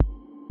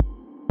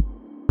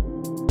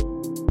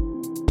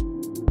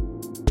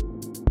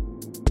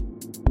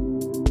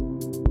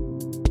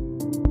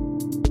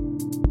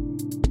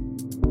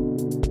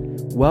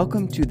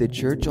Welcome to the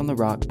Church on the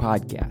Rock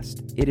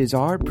podcast. It is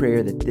our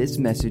prayer that this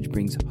message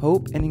brings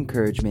hope and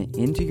encouragement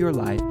into your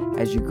life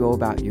as you go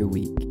about your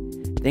week.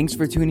 Thanks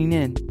for tuning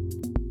in.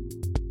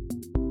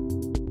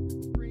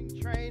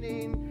 Spring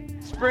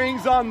training,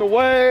 spring's on the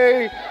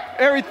way,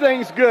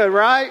 everything's good,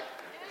 right?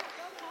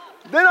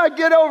 Then I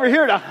get over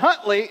here to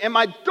Huntley and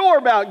my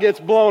doorbell gets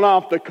blown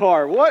off the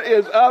car. What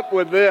is up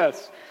with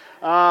this?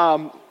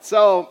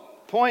 So,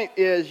 point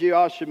is you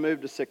all should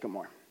move to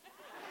Sycamore.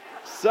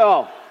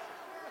 So,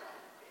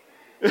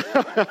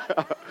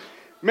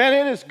 man,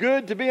 it is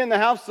good to be in the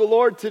house of the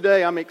Lord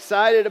today. I'm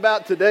excited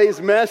about today's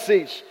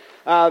message.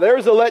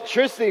 There's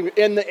electricity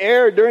in the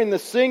air during the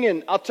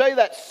singing. I'll tell you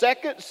that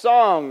second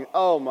song,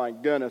 oh my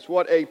goodness,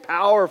 what a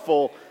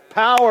powerful,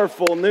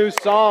 powerful new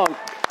song.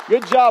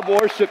 Good job,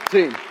 worship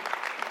team.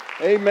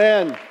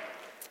 Amen.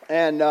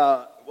 And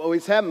well,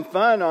 he's having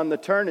fun on the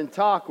Turn and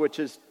Talk, which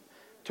has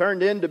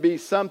turned into be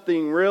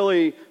something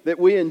really that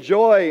we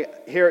enjoy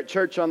here at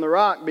Church on the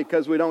Rock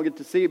because we don't get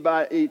to see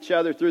by each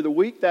other through the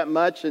week that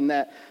much, and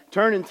that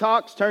Turn and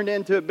Talks turned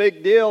into a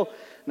big deal.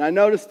 And I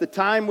noticed the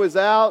time was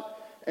out,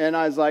 and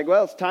I was like,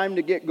 well, it's time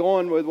to get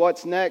going with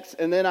what's next.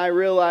 And then I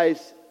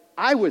realized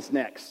I was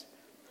next.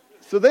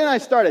 So then I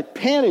started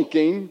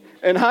panicking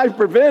and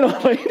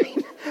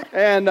hyperventilating.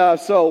 And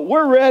so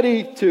we're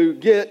ready to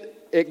get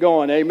it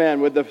going, amen,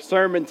 with the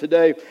sermon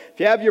today. If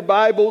you have your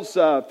Bibles,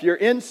 if you're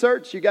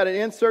inserts, you got an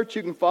insert,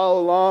 you can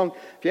follow along.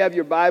 If you have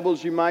your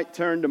Bibles, you might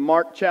turn to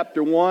Mark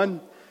chapter 1.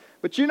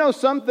 But you know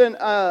something,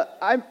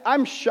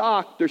 I'm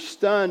shocked or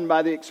stunned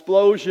by the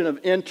explosion of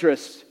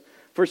interest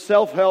for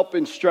self-help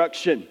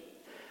instruction.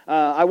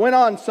 I went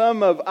on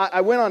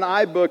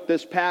iBook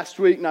this past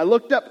week, and I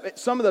looked up at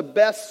some of the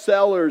best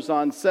sellers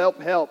on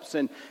self-helps,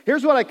 and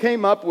here's what I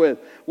came up with.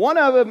 One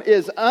of them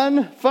is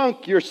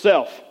Unfunk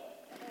Yourself.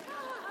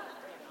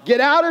 Get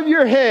out of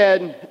your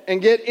head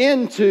and get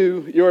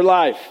into your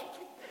life.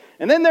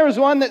 And then there was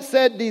one that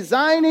said,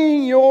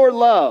 Designing Your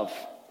Love.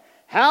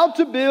 How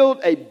to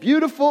build a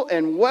beautiful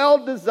and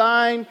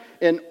well-designed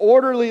and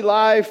orderly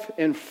life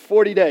in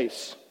 40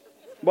 days.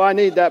 Well, I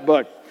need that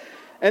book.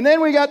 And then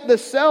we got the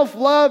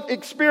Self-Love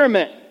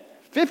Experiment.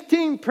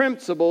 15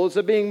 principles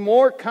of being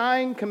more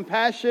kind,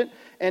 compassionate,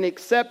 and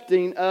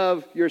accepting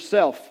of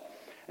yourself.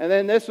 And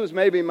then this was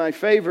maybe my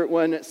favorite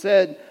one. It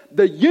said,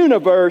 The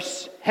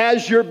universe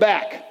has your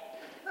back.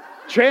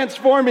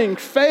 Transforming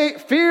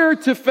fear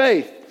to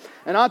faith.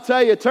 And I'll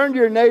tell you, turn to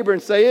your neighbor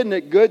and say, isn't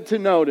it good to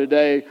know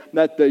today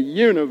that the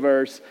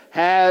universe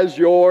has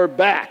your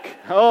back?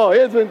 Oh,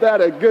 isn't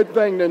that a good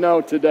thing to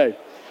know today?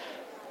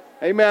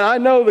 Amen. I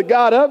know the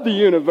God of the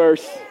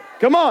universe.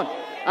 Come on.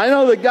 I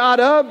know the God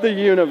of the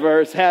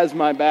universe has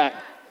my back.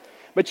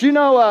 But you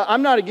know,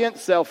 I'm not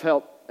against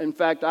self-help. In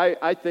fact,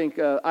 I think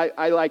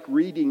I like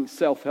reading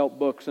self-help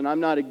books, and I'm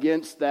not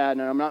against that,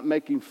 and I'm not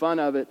making fun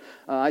of it.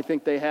 I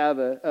think they have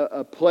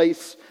a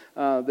place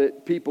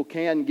that people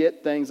can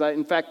get things.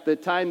 In fact, the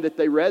time that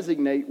they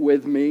resonate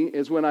with me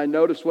is when I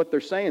notice what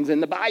they're saying is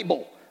in the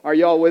Bible. Are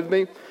y'all with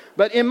me?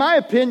 But in my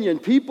opinion,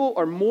 people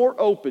are more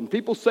open.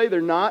 People say they're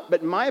not,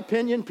 but in my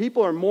opinion,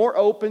 people are more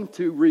open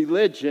to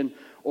religion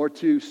or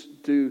to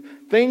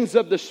things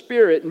of the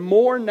Spirit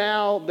more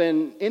now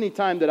than any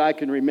time that I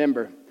can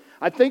remember.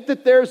 I think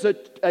that there's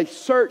a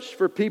search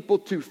for people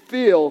to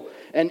feel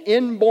an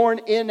inborn,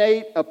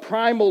 innate, a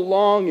primal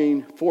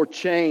longing for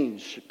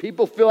change.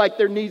 People feel like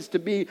there needs to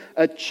be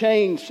a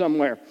change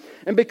somewhere.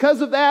 And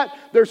because of that,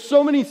 there's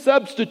so many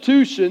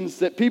substitutions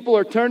that people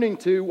are turning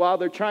to while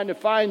they're trying to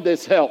find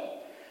this help.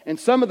 And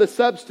some of the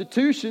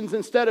substitutions,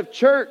 instead of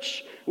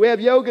church, we have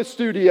yoga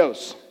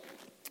studios.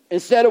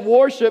 Instead of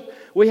worship,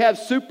 we have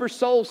Super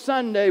Soul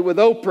Sunday with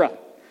Oprah.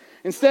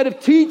 Instead of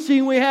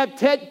teaching, we have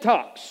TED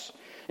Talks.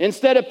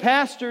 Instead of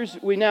pastors,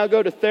 we now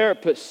go to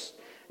therapists.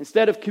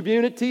 Instead of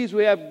communities,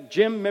 we have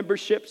gym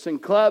memberships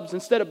and clubs.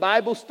 Instead of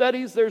Bible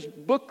studies, there's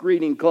book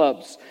reading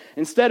clubs.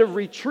 Instead of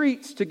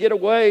retreats to get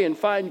away and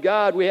find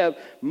God, we have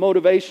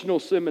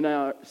motivational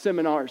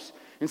seminars.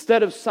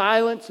 Instead of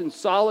silence and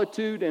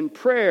solitude and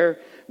prayer,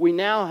 we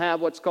now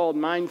have what's called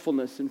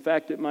mindfulness. In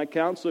fact, at my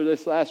counselor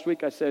this last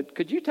week, I said,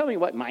 could you tell me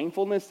what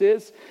mindfulness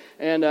is?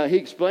 And he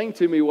explained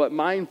to me what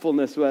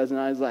mindfulness was, and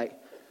I was like,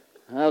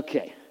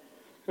 okay.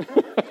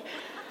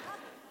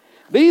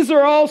 These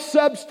are all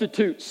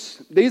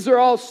substitutes. These are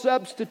all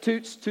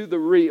substitutes to the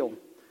real.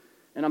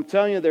 And I'm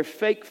telling you, they're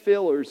fake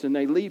fillers, and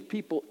they leave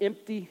people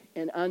empty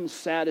and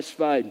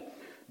unsatisfied.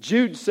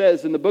 Jude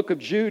says, in the book of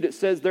Jude, it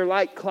says they're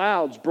like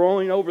clouds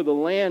blowing over the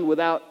land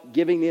without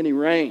giving any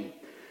rain.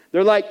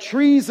 They're like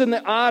trees in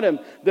the autumn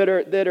that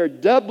are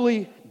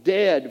doubly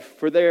dead,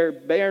 for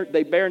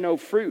they bear no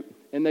fruit,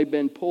 and they've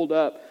been pulled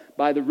up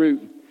by the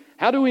root.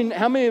 How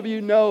many of you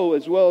know,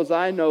 as well as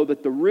I know,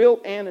 that the real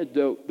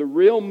antidote, the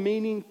real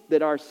meaning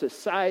that our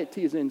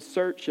society is in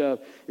search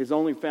of is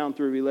only found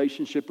through a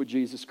relationship with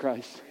Jesus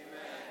Christ? Amen.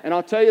 And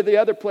I'll tell you the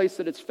other place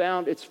that it's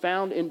found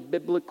in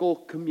biblical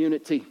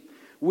community.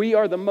 We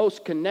are the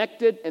most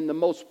connected and the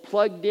most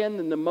plugged in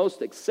and the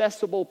most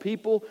accessible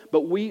people,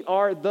 but we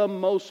are the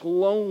most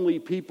lonely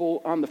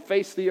people on the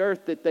face of the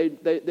earth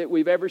that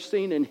we've ever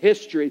seen in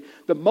history.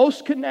 The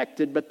most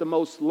connected, but the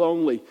most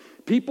lonely.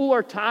 People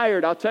are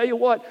tired. I'll tell you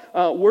what,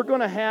 we're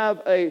going to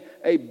have a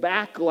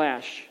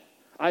backlash,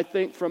 I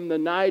think, from the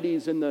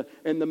 90s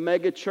and the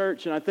mega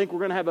church, and I think we're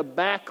going to have a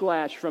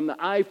backlash from the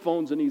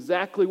iPhones and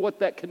exactly what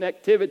that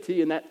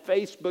connectivity and that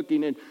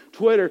Facebooking and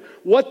Twitter,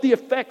 what the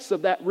effects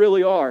of that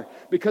really are,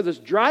 because it's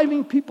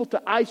driving people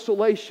to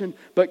isolation,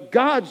 but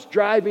God's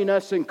driving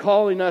us and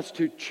calling us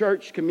to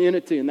church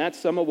community, and that's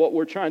some of what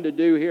we're trying to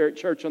do here at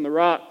Church on the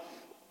Rock.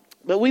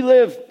 But we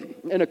live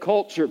in a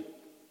culture,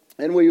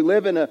 and we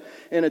live in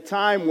a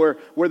time where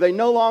they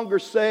no longer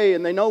say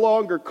and they no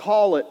longer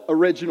call it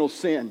original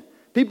sin.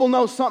 People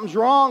know something's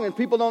wrong, and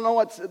people don't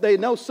know they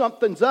know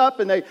something's up,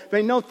 and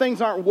they know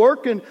things aren't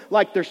working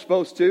like they're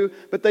supposed to,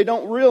 but they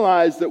don't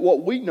realize that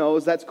what we know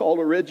is that's called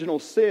original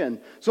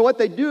sin. So what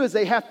they do is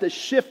they have to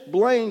shift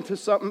blame to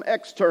something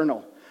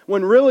external,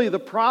 when really the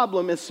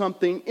problem is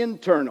something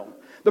internal.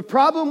 The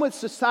problem with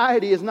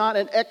society is not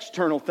an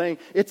external thing,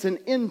 it's an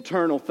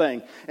internal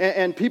thing.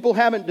 And people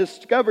haven't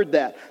discovered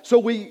that. So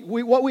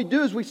what we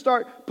do is we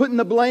start putting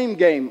the blame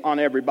game on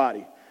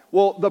everybody.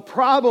 Well, the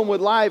problem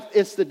with life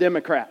is the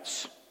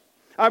Democrats.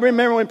 I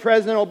remember when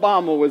President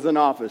Obama was in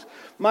office.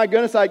 My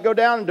goodness, I'd go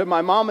down to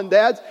my mom and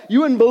dad's. You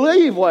wouldn't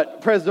believe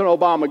what President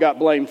Obama got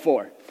blamed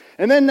for.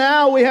 And then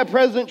now we have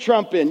President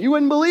Trump in. You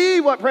wouldn't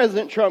believe what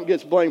President Trump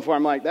gets blamed for.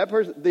 I'm like, that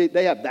person,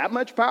 they have that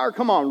much power?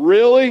 Come on,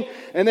 really?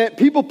 And then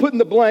people putting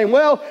the blame,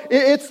 well,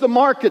 it's the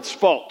market's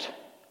fault.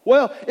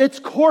 Well, it's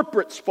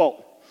corporate's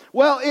fault.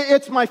 Well,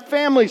 it's my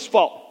family's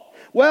fault.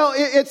 Well,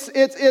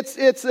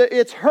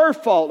 it's her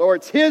fault or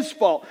it's his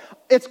fault.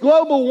 It's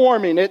global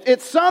warming.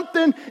 It's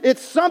something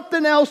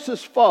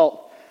else's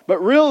fault.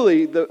 But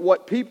really,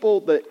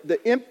 the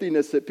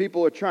emptiness that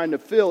people are trying to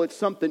fill, it's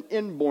something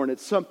inborn.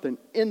 It's something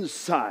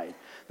inside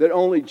that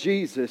only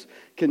Jesus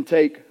can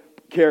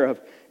take care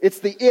of. It's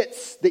the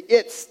it's.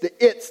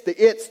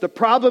 The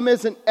problem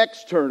isn't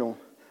external,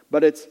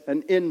 but it's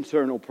an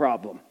internal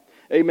problem.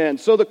 Amen.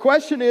 So the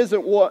question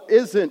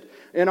isn't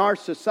in our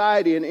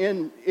society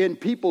and in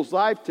people's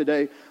life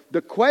today,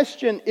 the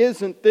question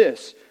isn't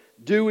this: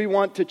 do we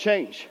want to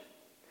change?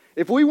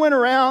 If we went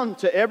around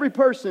to every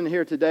person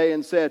here today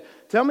and said,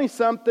 tell me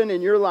something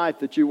in your life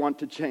that you want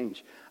to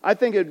change, I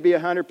think it would be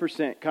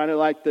 100%, kind of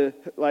like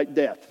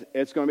death.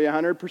 It's going to be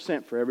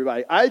 100% for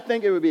everybody. I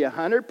think it would be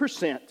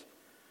 100%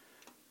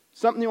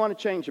 something you want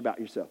to change about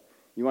yourself.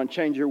 You want to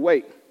change your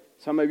weight.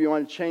 Some of you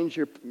want to change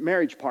your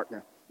marriage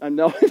partner.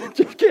 No,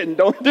 just kidding.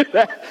 Don't do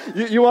that.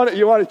 You want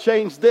to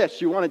change this.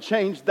 You want to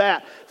change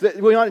that.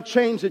 We want to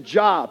change a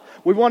job.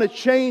 We want to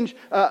change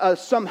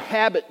some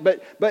habit.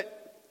 But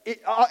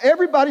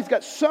everybody's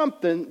got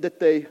something that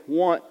they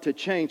want to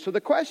change. So the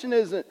question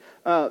isn't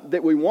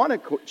that we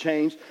want to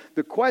change.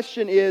 The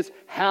question is,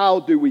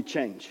 how do we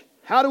change?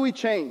 How do we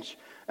change?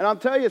 And I'll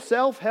tell you,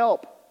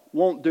 self-help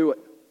won't do it.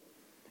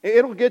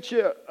 It'll get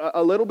you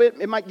a little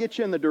bit. It might get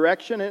you in the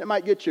direction, and it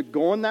might get you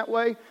going that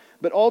way.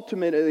 But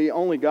ultimately,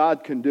 only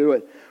God can do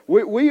it.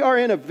 We are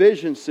in a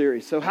vision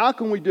series. So how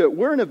can we do it?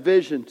 We're in a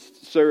vision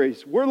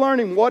series. We're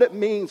learning what it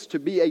means to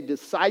be a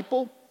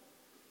disciple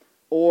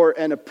or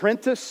an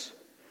apprentice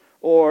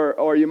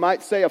or you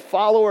might say a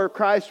follower of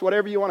Christ,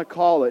 whatever you want to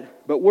call it.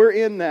 But we're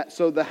in that.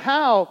 So the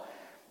how,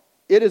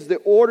 it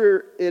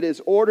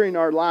is ordering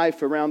our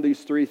life around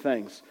these three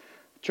things.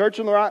 Church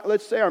on the Rock,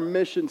 let's say our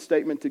mission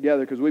statement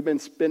together because we've been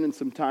spending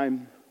some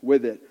time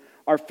with it.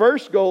 Our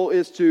first goal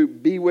is to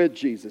be with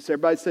Jesus.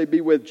 Everybody say,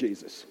 be with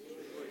Jesus.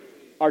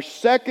 Our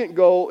second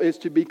goal is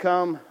to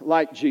become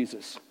like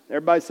Jesus.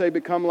 Everybody say,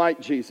 become like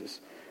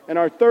Jesus. And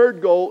our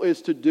third goal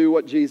is to do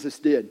what Jesus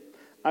did.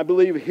 I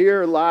believe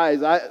here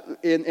lies,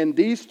 in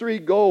these three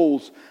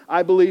goals,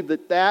 I believe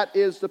that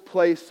is the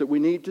place that we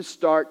need to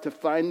start to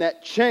find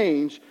that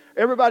change.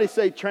 Everybody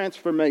say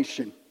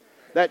transformation.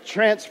 That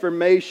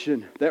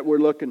transformation that we're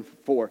looking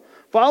for.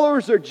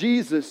 Followers of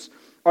Jesus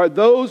are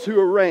those who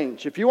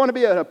arrange. If you want to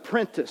be an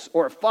apprentice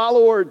or a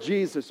follower of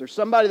Jesus or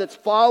somebody that's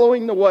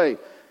following the way,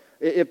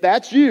 if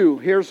that's you,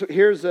 here's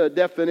a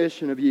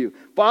definition of you.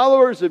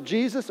 Followers of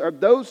Jesus are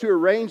those who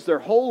arrange their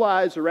whole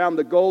lives around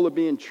the goal of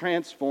being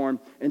transformed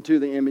into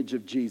the image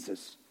of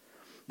Jesus.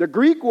 The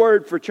Greek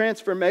word for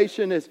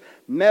transformation is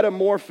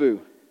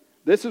metamorpho.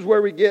 This is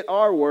where we get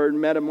our word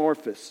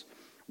metamorphosis.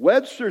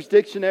 Webster's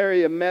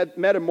dictionary of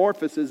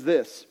metamorphosis is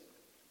this: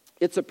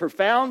 it's a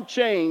profound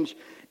change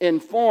in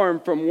form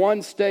from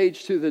one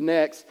stage to the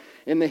next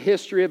in the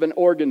history of an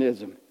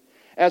organism.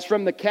 As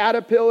from the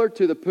caterpillar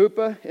to the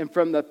pupa, and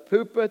from the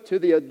pupa to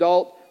the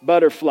adult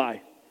butterfly.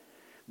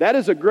 That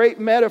is a great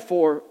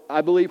metaphor,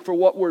 I believe, for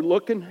what we're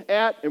looking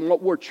at and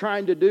what we're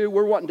trying to do.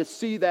 We're wanting to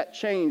see that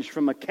change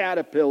from a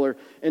caterpillar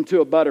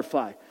into a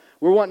butterfly.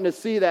 We're wanting to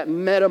see that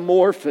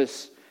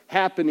metamorphosis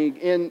happening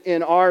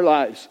in our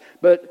lives.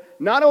 But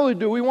not only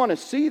do we want to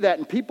see that,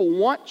 and people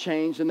want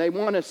change, and they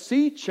want to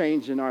see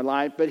change in our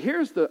life, but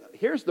here's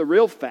the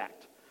real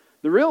fact.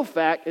 The real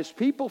fact is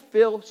people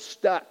feel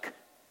stuck.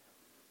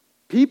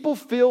 People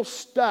feel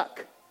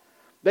stuck.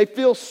 They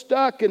feel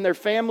stuck in their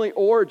family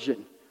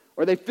origin,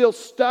 or they feel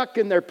stuck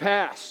in their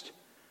past,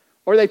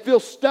 or they feel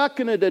stuck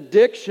in an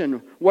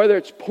addiction, whether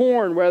it's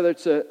porn, whether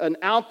it's an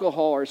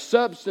alcohol or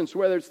substance,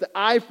 whether it's the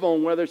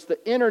iPhone, whether it's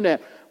the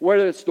internet,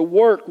 whether it's the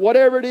work,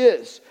 whatever it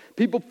is.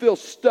 People feel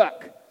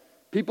stuck.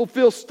 People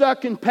feel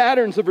stuck in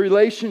patterns of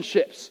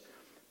relationships.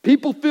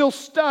 People feel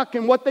stuck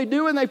in what they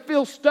do, and they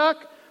feel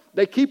stuck.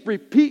 They keep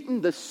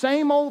repeating the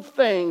same old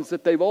things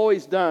that they've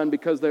always done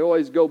because they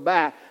always go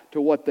back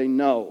to what they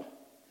know.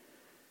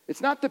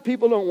 It's not that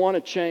people don't want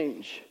to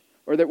change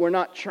or that we're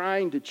not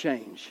trying to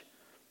change.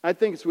 I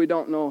think it's we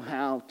don't know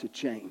how to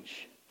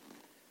change.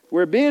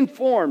 We're being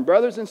formed,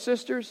 brothers and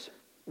sisters.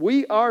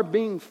 We are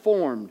being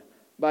formed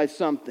by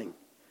something.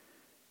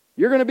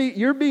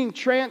 You're being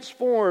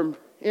transformed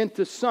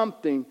into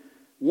something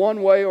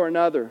one way or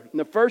another. And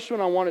the first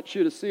one I wanted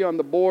you to see on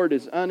the board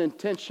is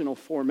unintentional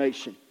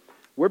formation.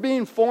 We're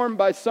being formed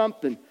by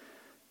something.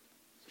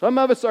 Some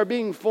of us are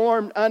being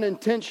formed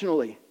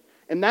unintentionally.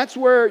 And that's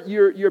where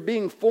you're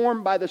being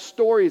formed by the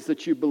stories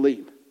that you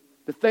believe.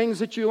 The things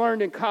that you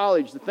learned in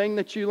college, the thing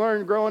that you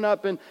learned growing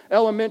up in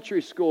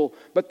elementary school.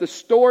 But the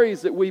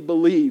stories that we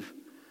believe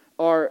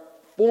are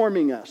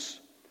forming us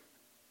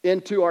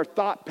into our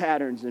thought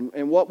patterns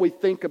and what we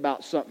think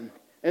about something.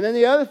 And then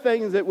the other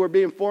things that we're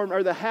being formed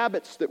are the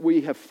habits that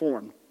we have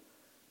formed.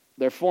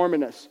 They're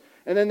forming us.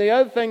 And then the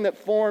other thing that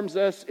forms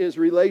us is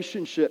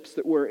relationships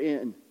that we're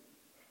in.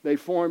 They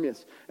form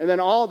us. And then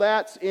all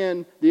that's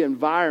in the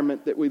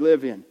environment that we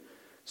live in.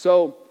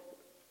 So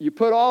you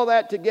put all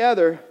that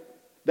together,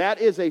 that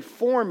is a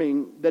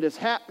forming that is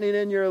happening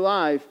in your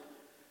life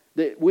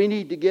that we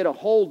need to get a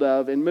hold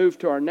of and move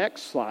to our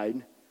next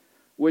slide,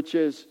 which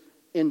is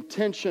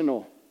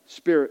intentional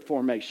spirit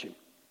formation.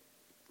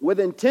 With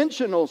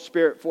intentional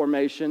spirit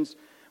formations,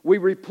 we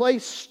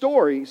replace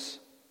stories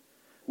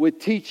with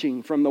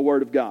teaching from the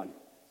Word of God.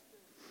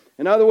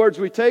 In other words,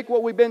 we take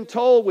what we've been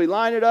told, we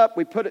line it up,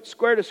 we put it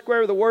square to square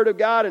with the Word of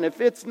God, and if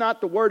it's not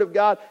the Word of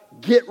God,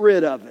 get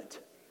rid of it.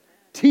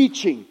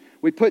 Teaching.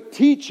 We put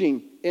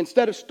teaching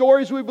instead of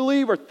stories we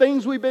believe or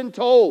things we've been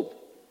told.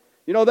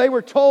 You know, they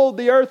were told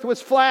the earth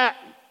was flat.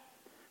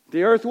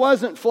 The earth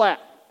wasn't flat.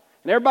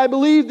 And everybody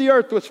believed the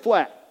earth was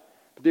flat.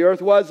 But the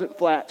earth wasn't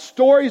flat.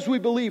 Stories we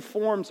believe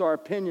forms our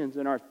opinions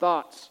and our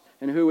thoughts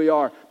and who we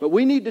are. But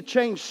we need to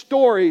change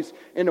stories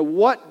into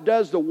what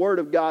does the Word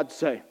of God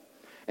say.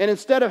 And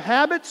instead of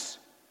habits,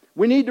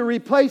 we need to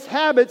replace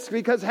habits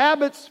because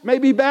habits may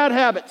be bad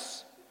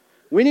habits.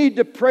 We need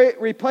to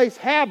replace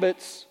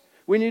habits.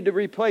 We need to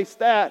replace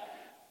that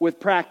with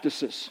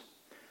practices.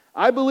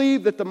 I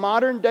believe that the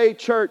modern day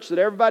church, that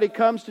everybody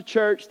comes to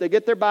church, they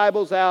get their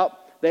Bibles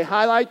out, they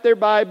highlight their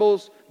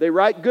Bibles, they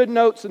write good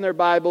notes in their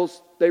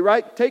Bibles, they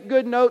take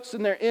good notes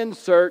in their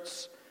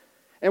inserts,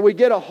 and we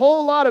get a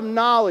whole lot of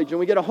knowledge, and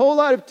we get a whole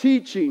lot of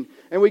teaching,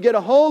 and we get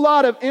a whole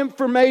lot of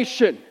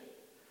information.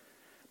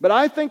 But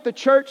I think the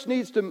church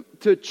needs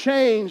to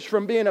change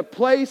from being a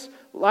place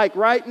like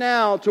right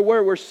now to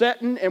where we're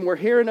sitting and we're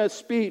hearing a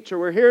speech or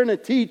we're hearing a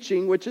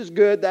teaching, which is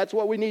good. That's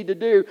what we need to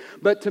do.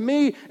 But to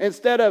me,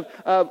 instead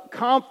of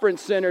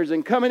conference centers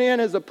and coming in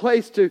as a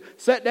place to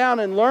sit down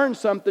and learn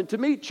something, to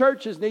me,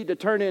 churches need to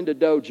turn into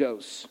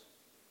dojos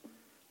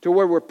to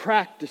where we're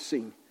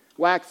practicing,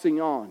 waxing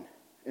on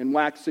and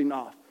waxing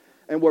off.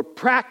 And we're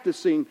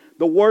practicing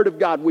the Word of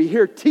God. We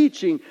hear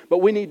teaching, but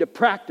we need to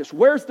practice.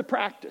 Where's the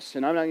practice?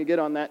 And I'm not going to get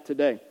on that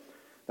today.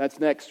 That's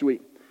next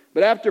week.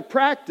 But after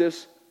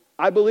practice,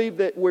 I believe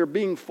that we're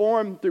being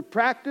formed through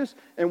practice,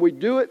 and we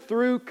do it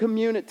through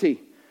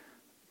community.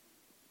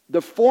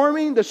 The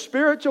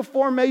spiritual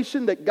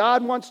formation that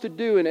God wants to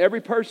do in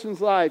every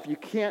person's life, you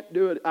can't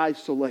do it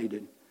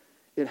isolated.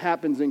 It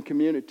happens in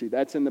community.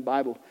 That's in the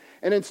Bible.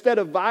 And instead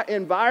of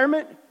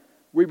environment,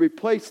 we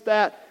replace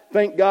that,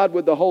 thank God,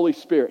 with the Holy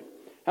Spirit.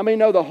 How many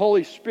know the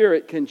Holy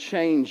Spirit can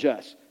change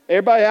us?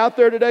 Everybody out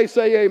there today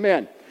say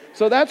amen.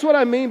 So that's what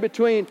I mean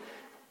between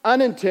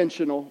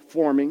unintentional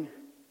forming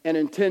and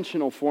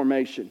intentional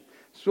formation.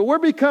 So we're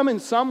becoming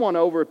someone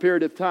over a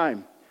period of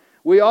time.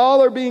 We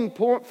all are being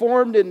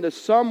formed into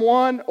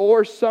someone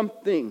or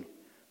something.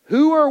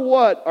 Who or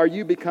what are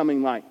you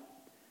becoming like?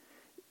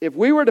 If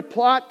we were to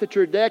plot the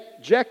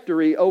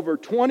trajectory over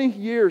 20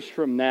 years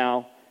from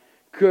now,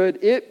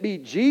 could it be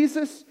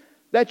Jesus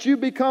that you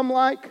become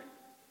like?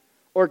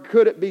 Or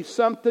could it be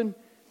something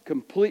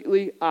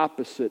completely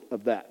opposite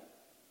of that?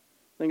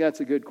 I think that's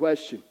a good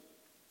question.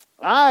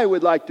 I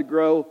would like to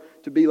grow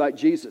to be like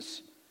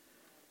Jesus.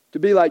 To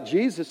be like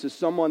Jesus is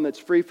someone that's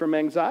free from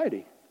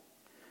anxiety,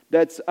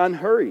 that's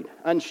unhurried,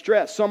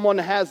 unstressed, someone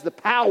that has the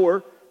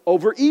power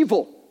over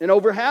evil and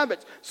over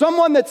habits,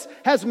 someone that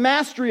has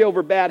mastery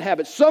over bad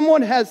habits,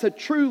 someone has a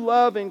true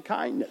love and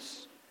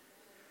kindness.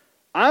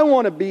 I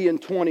want to be in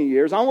 20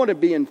 years, I want to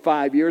be in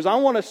 5 years, I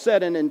want to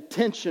set an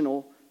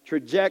intentional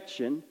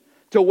trajectory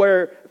to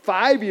where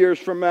 5 years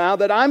from now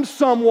that I'm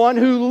someone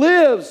who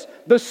lives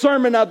the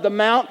Sermon on the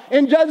Mount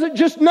and doesn't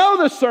just know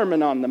the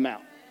Sermon on the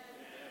Mount.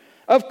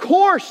 Of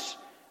course,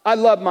 I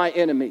love my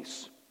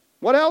enemies.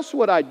 What else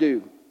would I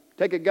do?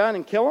 Take a gun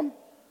and kill them?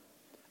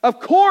 Of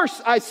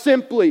course I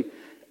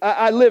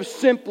live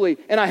simply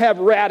and I have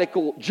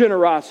radical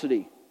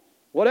generosity.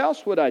 What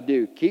else would I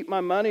do? Keep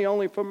my money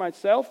only for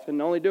myself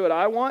and only do what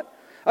I want?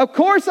 Of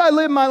course I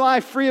live my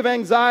life free of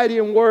anxiety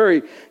and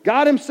worry.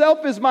 God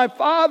Himself is my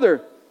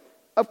Father.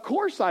 Of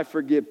course I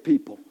forgive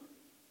people.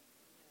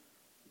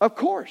 Of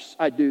course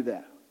I do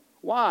that.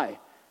 Why?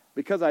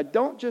 Because I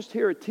don't just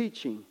hear a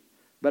teaching,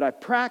 but I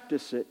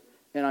practice it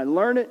and I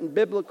learn it in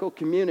biblical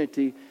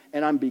community,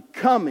 and I'm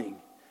becoming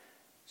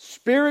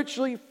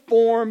spiritually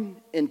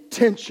formed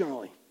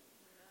intentionally.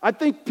 I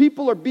think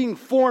people are being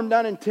formed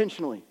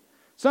unintentionally.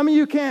 Some of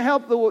you can't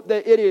help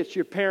the idiots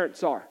your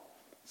parents are.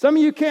 Some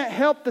of you can't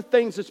help the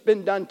things that's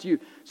been done to you.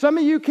 Some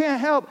of you can't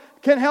help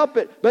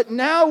it. But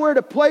now we're at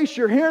a place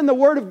you're hearing the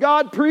Word of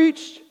God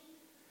preached.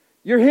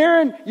 You're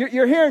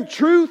hearing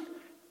truth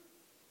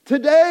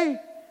today.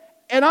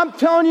 And I'm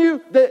telling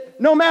you that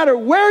no matter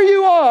where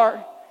you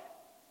are,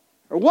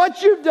 or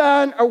what you've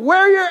done, or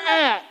where you're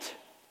at,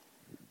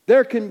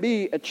 there can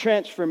be a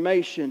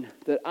transformation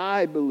that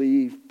I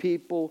believe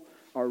people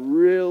are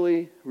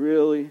really,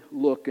 really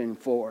looking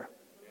for.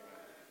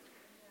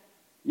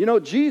 You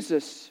know,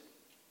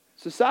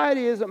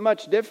 society isn't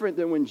much different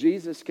than when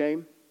Jesus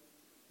came.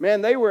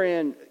 Man, they were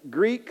in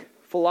Greek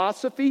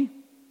philosophy,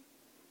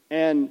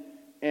 and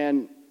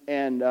if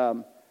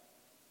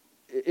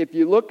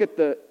you look at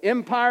the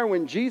empire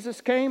when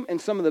Jesus came and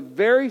some of the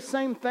very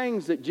same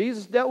things that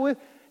Jesus dealt with,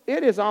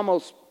 it is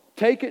almost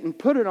take it and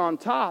put it on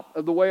top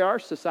of the way our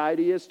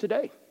society is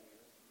today.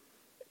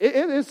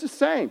 It's the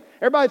same.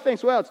 Everybody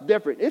thinks, well, it's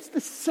different. It's the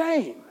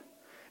same.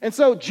 And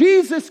so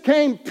Jesus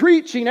came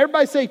preaching.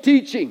 Everybody say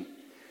teaching.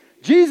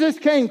 Jesus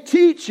came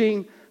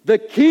teaching the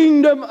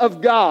kingdom of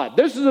God.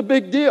 This is a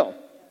big deal.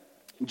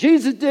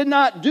 Jesus did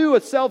not do a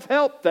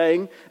self-help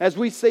thing as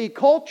we see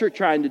culture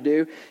trying to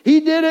do. He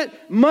did it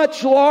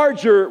much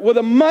larger, with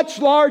a much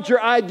larger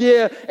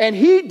idea. And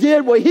He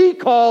did what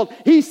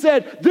He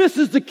said, this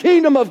is the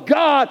kingdom of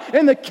God,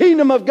 and the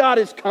kingdom of God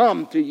has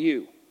come to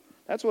you.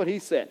 That's what He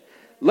said.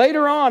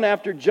 Later on,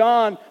 after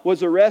John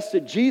was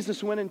arrested,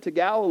 Jesus went into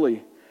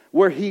Galilee,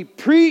 where He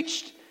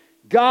preached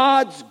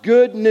God's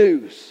good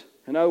news.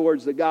 In other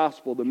words, the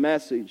gospel, the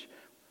message.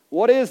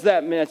 What is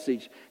that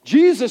message?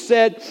 Jesus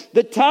said,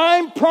 the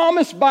time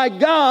promised by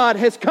God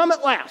has come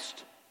at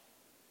last.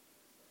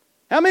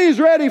 How many is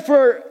ready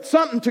for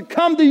something to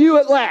come to you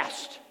at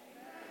last?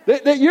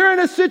 That you're in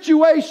a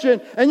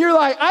situation and you're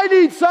like, I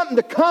need something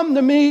to come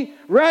to me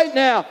right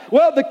now.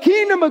 Well, the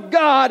kingdom of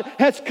God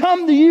has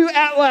come to you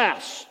at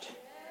last.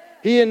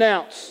 He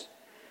announced,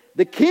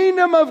 the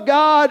kingdom of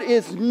God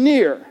is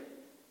near.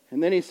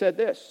 And then He said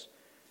this,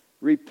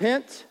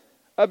 repent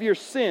of your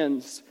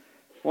sins.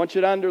 I want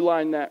you to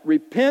underline that.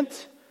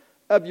 Repent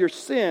of your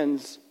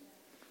sins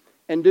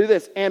and do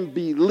this, and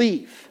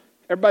believe.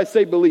 Everybody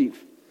say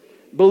believe.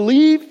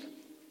 Believe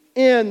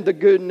in the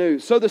good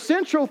news. So the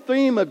central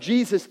theme of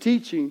Jesus'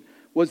 teaching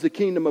was the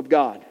kingdom of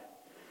God.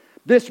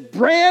 This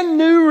brand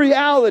new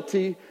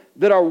reality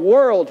that our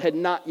world had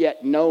not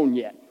yet known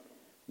yet.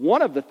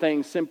 One of the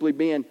things simply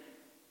being,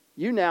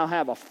 you now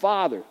have a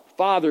Father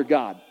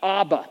God,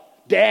 Abba,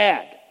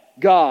 Dad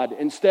God,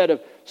 instead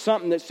of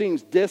something that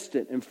seems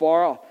distant and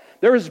far off.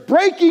 There is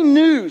breaking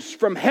news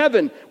from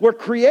heaven where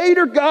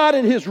Creator God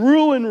and His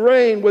rule and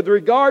reign with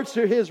regards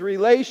to His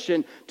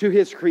relation to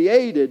His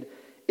created,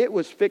 it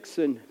was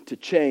fixing to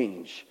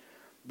change.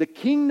 The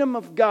kingdom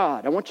of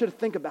God, I want you to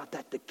think about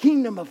that. The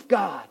kingdom of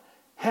God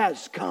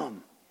has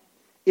come.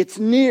 It's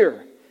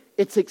near.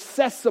 It's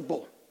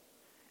accessible.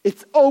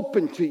 It's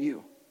open to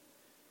you.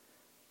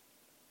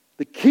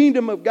 The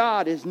kingdom of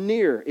God is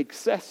near,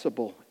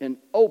 accessible, and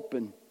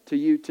open to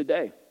you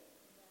today.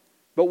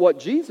 But what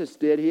Jesus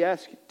did, He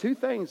asked two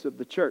things of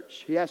the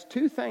church. He asked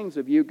two things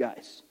of you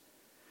guys.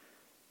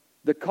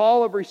 The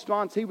call of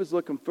response He was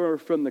looking for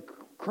from the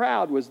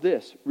crowd was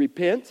this: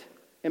 repent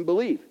and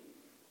believe.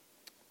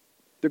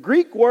 The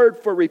Greek word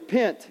for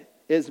repent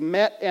is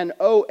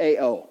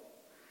metanoeo.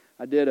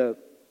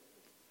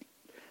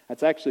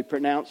 That's actually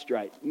pronounced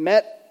right.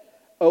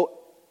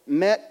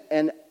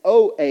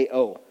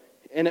 Metanoeo.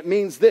 And it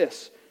means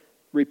this.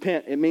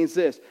 Repent. It means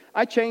this.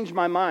 I changed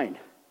my mind.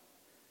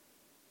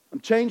 I'm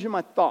changing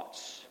my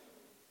thoughts.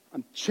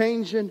 I'm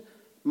changing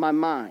my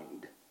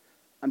mind.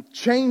 I'm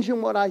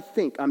changing what I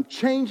think. I'm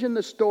changing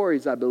the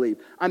stories I believe.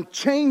 I'm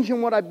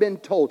changing what I've been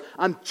told.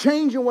 I'm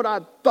changing what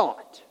I've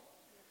thought.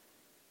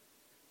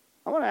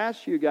 I want to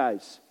ask you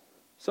guys,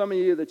 some of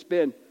you that's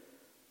been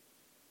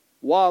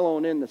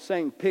wallowing in the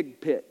same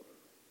pig pit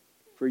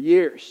for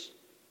years,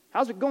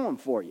 how's it going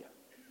for you?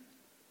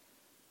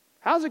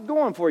 How's it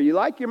going for you? You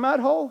like your mud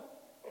hole?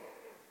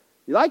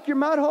 You like your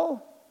mud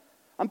hole?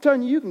 I'm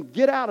telling you, you can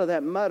get out of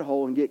that mud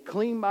hole and get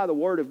clean by the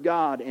Word of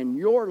God, and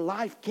your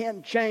life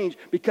can change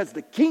because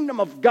the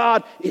kingdom of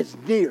God is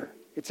near.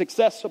 It's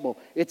accessible.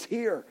 It's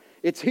here.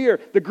 It's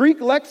here. The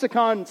Greek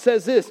lexicon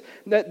says this,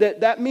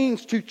 that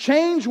means to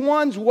change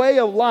one's way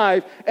of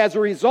life as a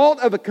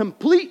result of a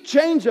complete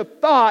change of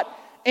thought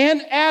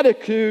and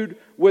attitude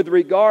with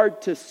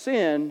regard to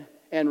sin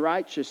and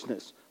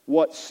righteousness.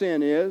 What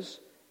sin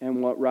is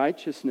and what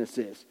righteousness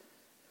is.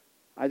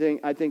 I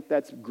think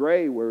that's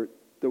gray where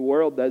the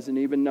world doesn't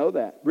even know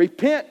that.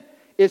 Repent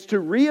is to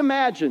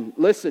reimagine.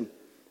 Listen,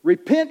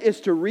 repent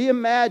is to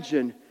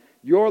reimagine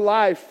your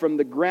life from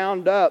the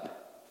ground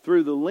up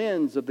through the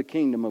lens of the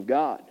kingdom of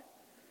God.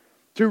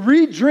 To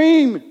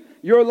redream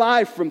your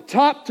life from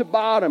top to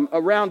bottom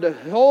around a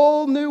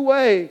whole new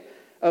way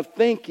of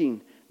thinking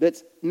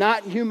that's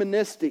not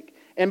humanistic.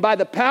 And by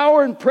the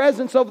power and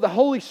presence of the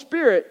Holy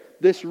Spirit,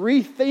 this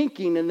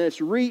rethinking and this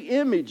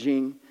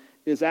reimaging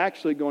is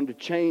actually going to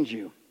change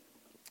you.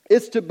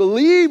 It's to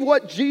believe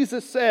what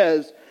Jesus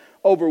says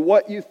over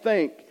what you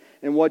think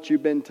and what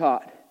you've been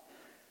taught.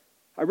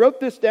 I wrote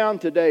this down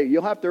today.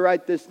 You'll have to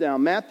write this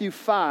down. Matthew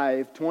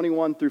 5,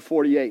 21 through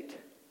 48.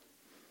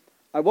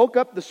 I woke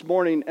up this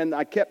morning and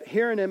I kept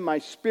hearing in my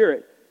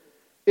spirit,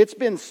 it's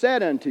been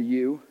said unto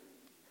you,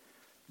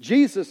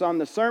 Jesus on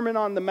the Sermon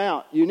on the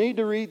Mount. You need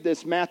to read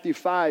this Matthew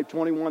 5,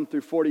 21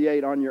 through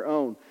 48 on your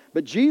own.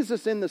 But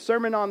Jesus in the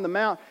Sermon on the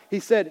Mount, he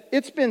said,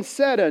 it's been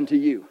said unto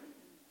you.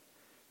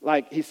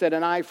 Like he said,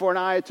 an eye for an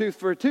eye, a tooth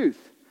for a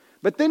tooth.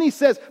 But then he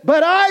says,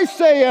 but I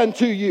say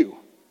unto you,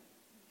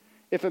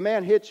 if a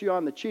man hits you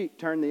on the cheek,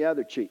 turn the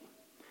other cheek.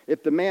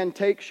 If the man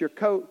takes your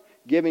coat,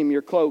 give him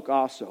your cloak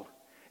also.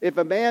 If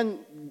a man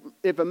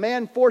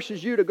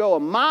forces you to go a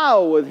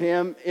mile with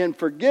him in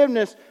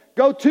forgiveness,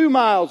 go 2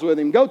 miles with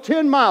him. Go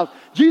 10 miles.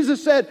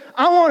 Jesus said,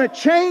 I want to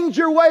change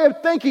your way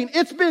of thinking.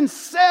 It's been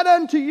said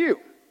unto you.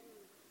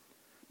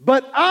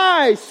 But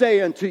I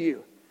say unto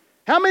you.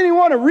 How many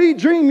want to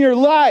redream your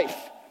life?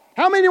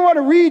 How many want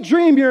to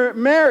redream your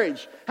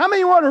marriage? How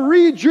many want to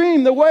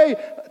redream the way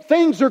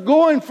things are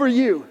going for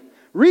you?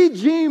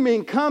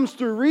 Redreaming comes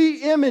through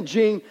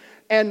reimaging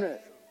and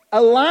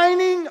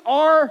aligning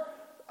our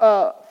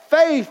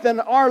faith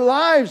and our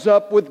lives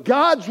up with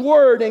God's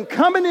Word and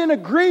coming in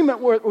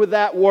agreement with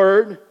that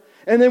Word.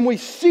 And then we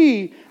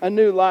see a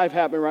new life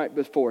happen right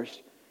before us.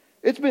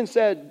 It's been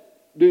said,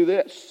 do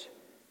this.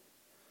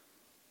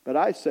 But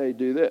I say,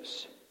 do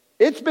this.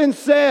 It's been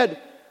said,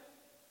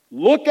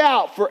 look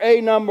out for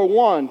A number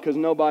one because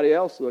nobody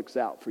else looks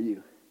out for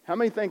you. How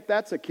many think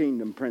that's a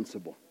kingdom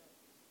principle?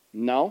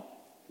 No,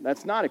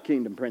 that's not a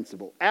kingdom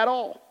principle at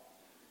all.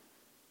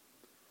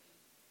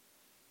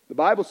 The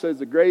Bible says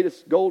the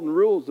greatest golden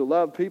rule is to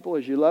love people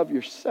as you love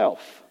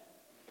yourself.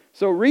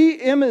 So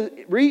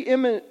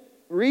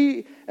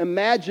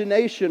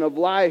reimagination of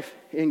life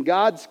in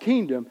God's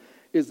kingdom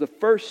is the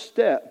first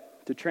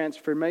step to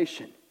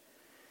transformation.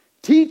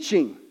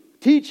 Teaching,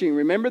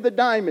 remember the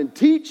diamond,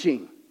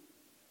 teaching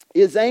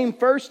is aimed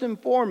first and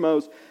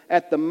foremost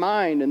at the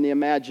mind and the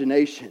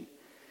imagination.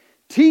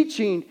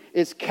 Teaching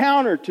is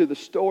counter to the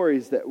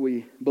stories that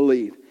we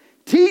believe.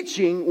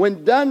 Teaching,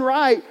 when done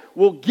right,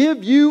 will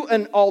give you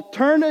an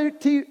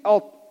alternate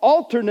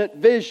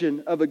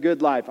vision of a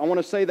good life. I want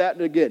to say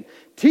that again.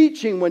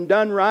 Teaching, when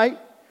done right,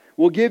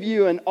 will give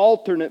you an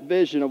alternate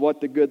vision of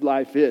what the good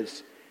life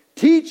is.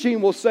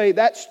 Teaching will say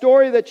that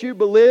story that you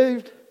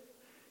believed,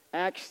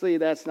 actually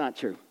that's not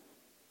true.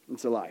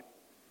 It's a lie.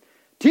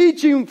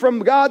 Teaching from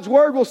God's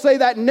Word will say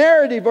that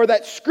narrative or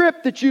that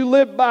script that you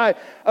live by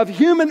of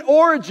human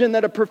origin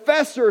that a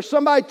professor or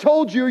somebody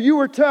told you or you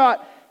were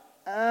taught,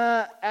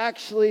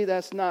 actually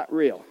that's not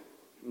real.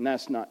 And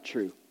that's not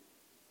true.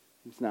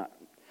 It's not.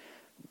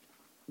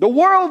 The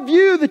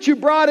worldview that you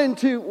brought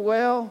into,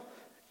 well,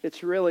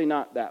 it's really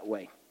not that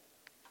way.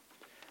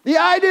 The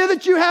idea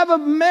that you have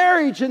of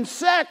marriage and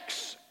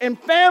sex and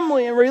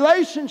family and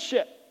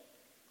relationship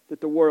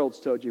that the world's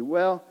told you,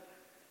 well,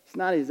 it's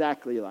not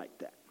exactly like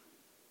that.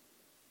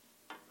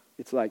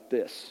 It's like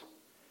this.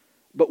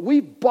 But we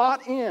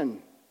bought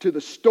in to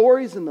the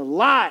stories and the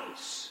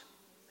lies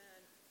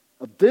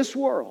of this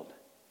world,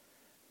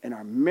 and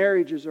our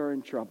marriages are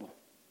in trouble.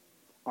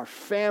 Our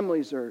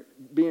families are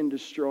being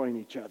destroying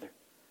each other.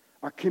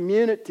 Our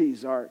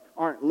communities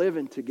aren't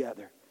living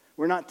together.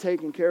 We're not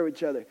taking care of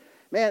each other.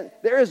 Man,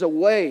 there is a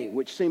way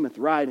which seemeth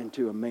right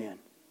unto a man,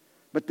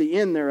 but the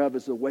end thereof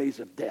is the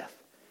ways of death.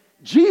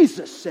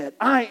 Jesus said,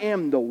 I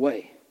am the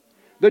way,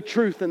 the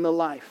truth, and the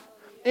life.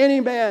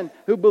 Any man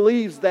who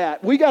believes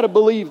that, we got to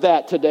believe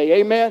that today.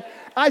 Amen.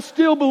 I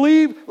still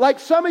believe, like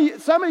some of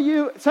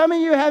you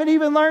haven't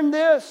even learned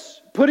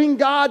this. Putting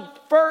God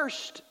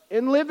first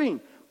in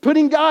living.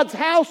 Putting God's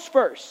house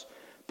first.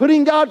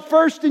 Putting God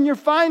first in your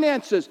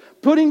finances.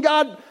 Putting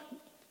God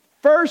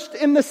first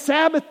in the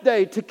Sabbath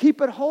day to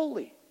keep it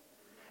holy.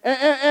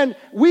 And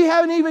we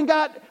haven't even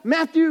got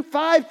Matthew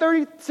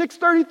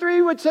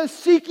 6:33, which says,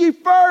 seek ye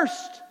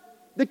first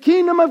the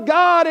kingdom of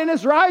God and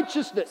His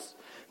righteousness.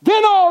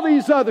 Then all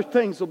these other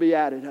things will be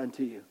added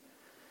unto you.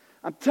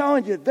 I'm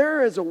telling you,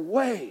 there is a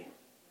way.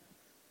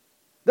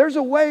 There's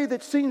a way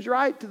that seems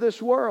right to this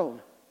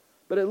world,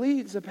 but it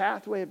leads a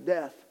pathway of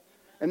death.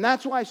 And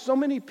that's why so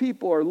many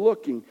people are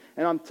looking.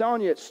 And I'm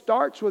telling you, it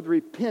starts with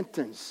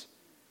repentance.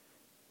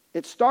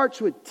 It starts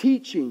with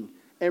teaching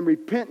and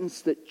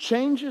repentance that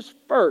changes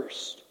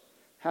first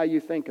how you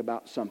think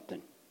about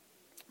something.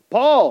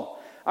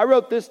 Paul, I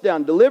wrote this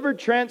down: delivered,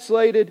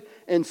 translated,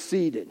 and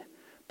seated.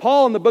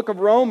 Paul in the book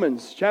of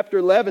Romans, chapter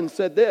 11,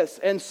 said this: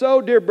 and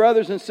so, dear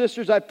brothers and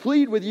sisters, I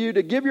plead with you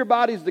to give your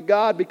bodies to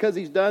God because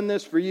He's done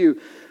this for you.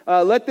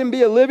 Let them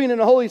be a living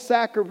and a holy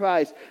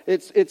sacrifice.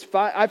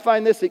 I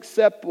find this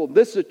acceptable.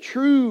 This is a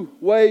true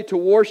way to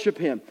worship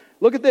Him.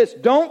 Look at this.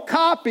 Don't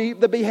copy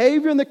the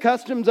behavior and the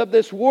customs of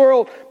this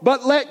world,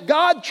 but let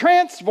God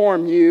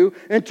transform you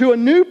into a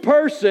new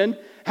person.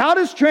 How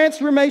does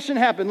transformation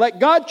happen? Let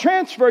God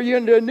transfer you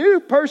into a new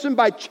person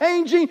by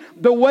changing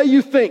the way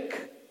you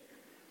think.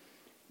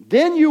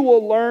 Then you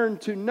will learn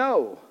to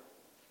know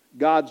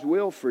God's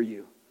will for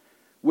you,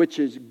 which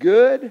is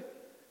good,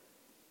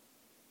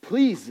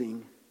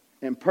 pleasing,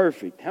 and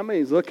perfect. How many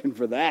is looking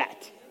for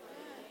that?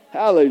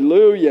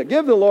 Hallelujah.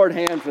 Give the Lord a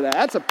hand for that.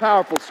 That's a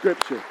powerful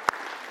scripture.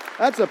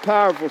 That's a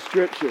powerful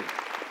scripture.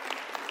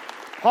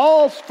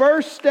 Paul's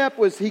first step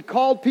was he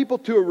called people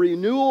to a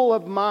renewal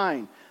of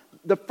mind.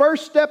 The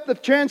first step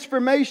of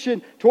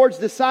transformation towards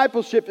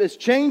discipleship is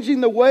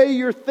changing the way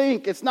you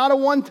think. It's not a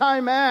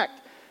one-time act.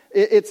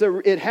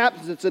 It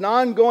happens. It's an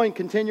ongoing,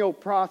 continual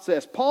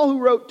process. Paul, who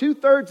wrote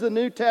 2/3 of the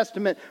New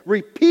Testament,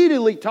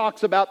 repeatedly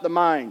talks about the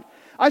mind.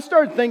 I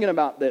started thinking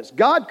about this.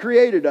 God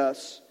created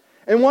us,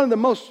 and one of the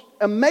most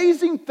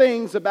amazing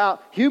things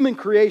about human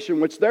creation,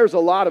 which there's a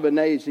lot of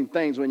amazing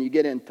things when you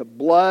get into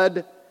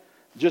blood,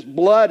 just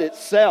blood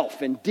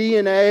itself, and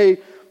DNA,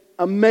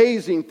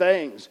 amazing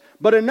things.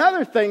 But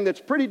another thing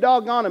that's pretty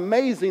doggone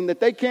amazing that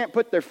they can't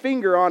put their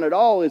finger on at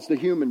all is the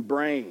human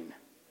brain.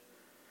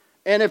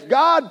 And if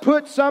God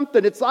put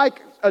something, it's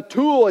like a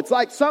tool, it's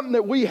like something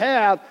that we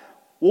have,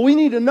 well, we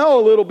need to know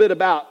a little bit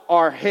about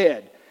our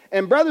head.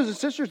 And brothers and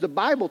sisters, the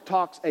Bible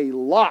talks a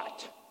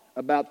lot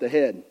about the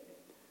head,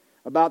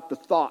 about the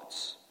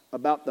thoughts,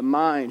 about the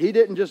mind. He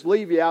didn't just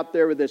leave you out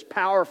there with this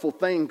powerful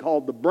thing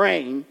called the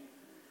brain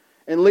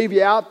and leave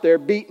you out there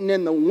beating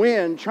in the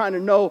wind trying to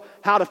know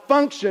how to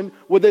function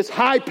with this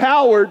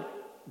high-powered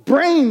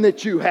brain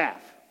that you have.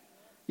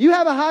 You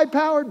have a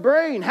high-powered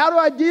brain. How do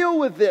I deal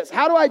with this?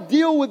 How do I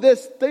deal with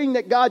this thing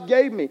that God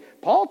gave me?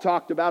 Paul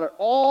talked about it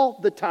all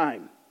the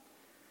time.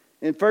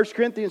 In 1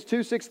 Corinthians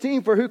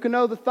 2:16, for who can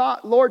know the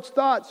Lord's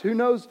thoughts? Who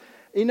knows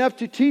enough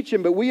to teach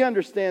Him? But we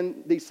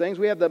understand these things.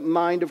 We have the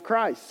mind of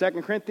Christ.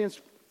 2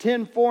 Corinthians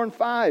 10:4 and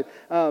 5.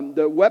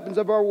 The weapons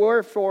of our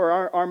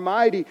warfare are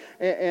mighty,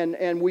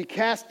 and we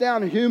cast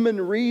down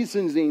human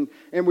reasoning,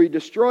 and we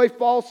destroy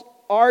false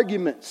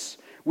arguments.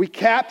 We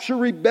capture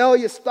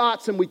rebellious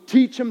thoughts and we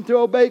teach them to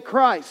obey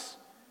Christ.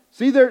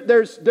 See,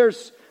 there's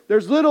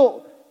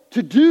little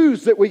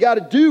to-dos that we got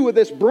to do with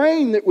this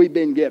brain that we've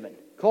been given.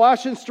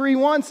 Colossians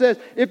 3:1 says,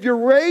 if you're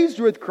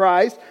raised with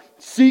Christ,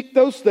 seek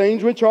those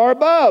things which are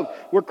above,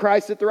 where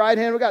Christ at the right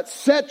hand of God.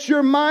 Set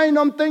your mind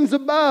on things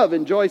above.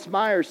 And Joyce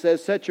Meyer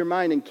says, set your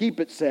mind and keep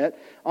it set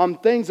on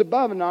things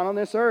above and not on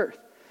this earth.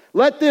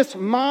 Let this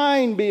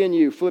mind be in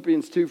you,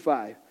 Philippians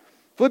 2:5.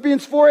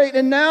 Philippians 4:8,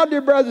 and now,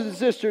 dear brothers and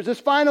sisters, this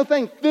final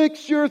thing,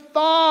 fix your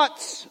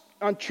thoughts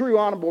on true,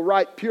 honorable,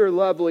 right, pure,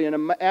 lovely,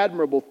 and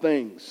admirable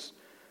things.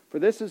 For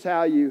this is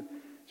how you're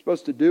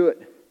supposed to do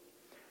it.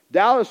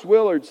 Dallas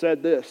Willard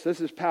said this. This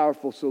is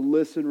powerful, so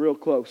listen real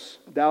close.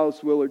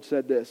 Dallas Willard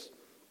said this.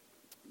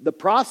 The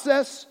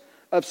process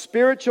of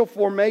spiritual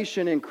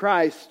formation in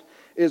Christ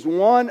is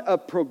one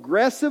of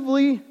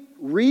progressively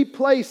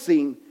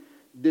replacing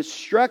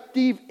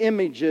destructive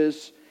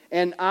images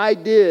and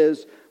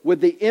ideas with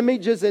the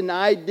images and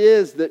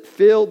ideas that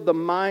filled the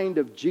mind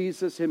of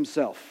Jesus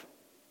Himself.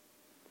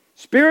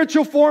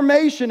 Spiritual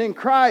formation in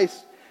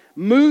Christ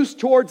moves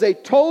towards a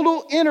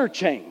total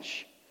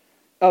interchange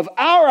of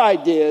our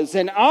ideas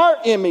and our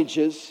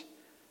images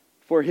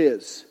for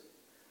His.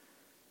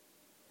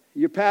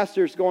 Your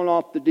pastor's going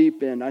off the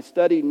deep end. I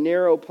studied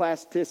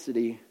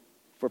neuroplasticity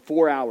for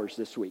 4 hours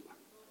this week.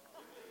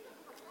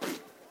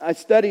 I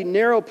studied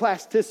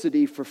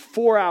neuroplasticity for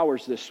 4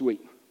 hours this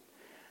week.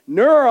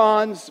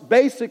 Neurons,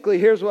 basically,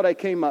 here's what I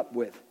came up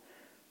with.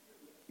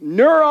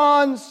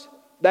 Neurons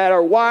that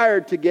are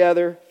wired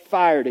together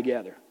fire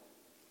together.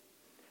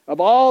 Of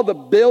all the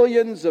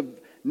billions of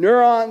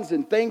neurons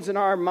and things in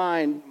our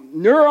mind,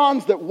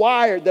 neurons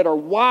that are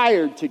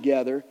wired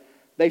together,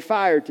 they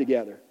fire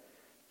together.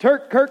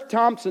 Kirk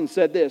Thompson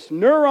said this,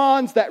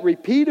 neurons that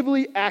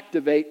repeatedly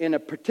activate in a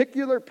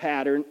particular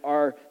pattern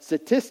are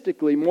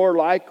statistically more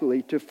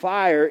likely to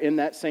fire in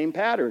that same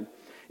pattern.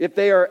 If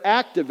they are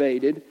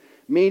activated,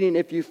 meaning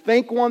if you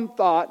think one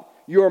thought,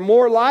 you are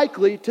more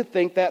likely to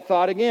think that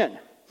thought again.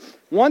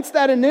 Once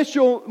the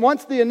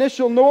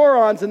initial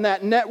neurons in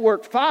that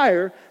network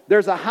fire,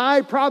 there's a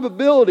high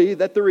probability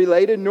that the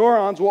related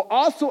neurons will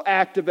also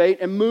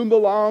activate and move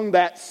along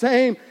that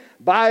same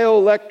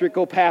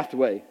bioelectrical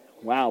pathway.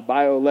 Wow,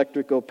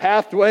 bioelectrical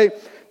pathway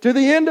to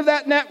the end of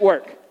that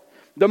network.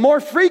 The more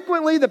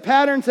frequently the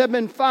patterns have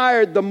been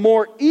fired, the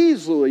more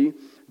easily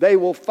they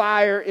will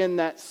fire in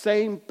that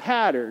same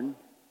pattern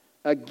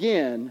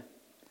again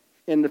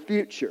in the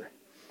future.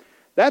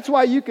 That's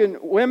why you can,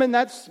 women,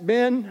 that's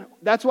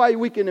why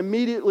we can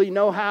immediately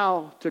know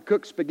how to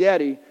cook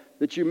spaghetti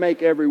that you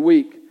make every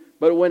week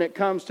But when it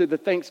comes to the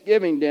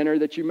Thanksgiving dinner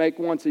that you make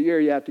once a year,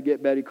 you have to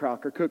get Betty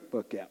Crocker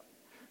cookbook out.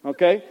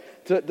 Okay?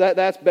 So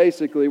that's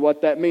basically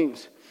what that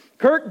means.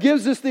 Kirk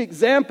gives us the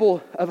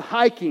example of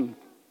hiking.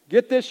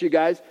 Get this, you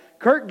guys.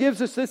 Kirk gives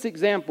us this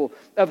example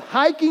of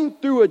hiking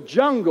through a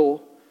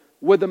jungle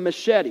with a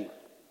machete.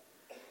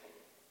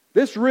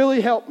 This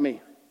really helped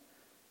me.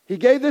 He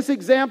gave this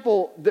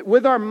example that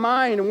with our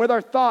mind and with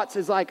our thoughts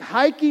is like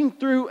hiking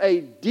through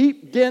a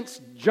deep, dense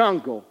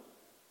jungle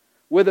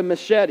with a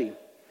machete.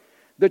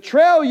 The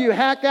trail you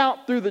hack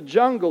out through the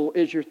jungle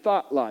is your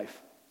thought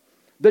life.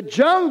 The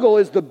jungle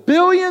is the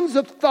billions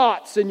of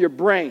thoughts in your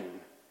brain.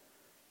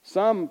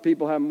 Some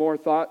people have more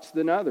thoughts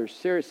than others,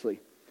 seriously.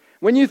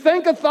 When you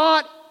think a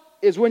thought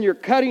is when you're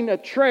cutting a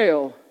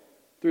trail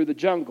through the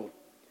jungle.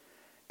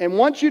 And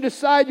once you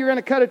decide you're going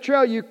to cut a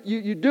trail,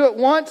 you do it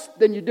once,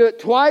 then you do it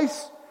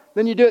twice,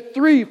 then you do it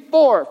 3,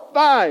 4,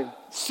 5,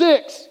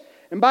 6.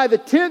 And by the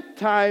 10th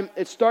time,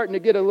 it's starting to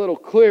get a little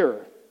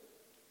clearer.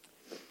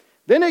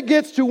 Then it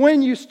gets to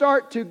when you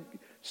start to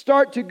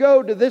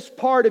go to this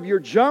part of your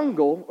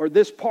jungle or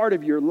this part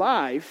of your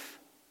life,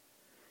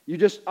 you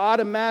just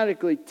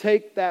automatically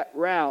take that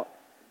route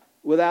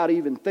without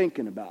even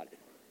thinking about it.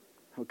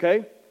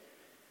 Okay?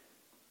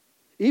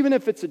 Even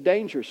if it's a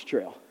dangerous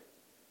trail,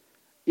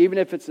 even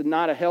if it's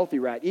not a healthy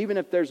route, even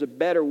if there's a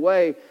better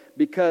way,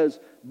 because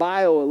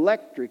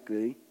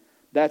bioelectrically,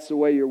 that's the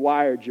way you're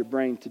wired your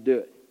brain to do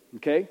it.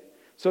 Okay?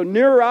 So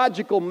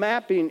neurological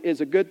mapping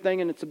is a good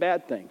thing and it's a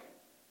bad thing.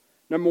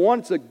 Number one,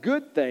 it's a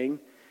good thing.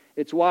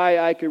 It's why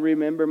I can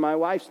remember my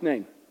wife's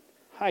name.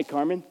 Hi,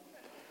 Carmen.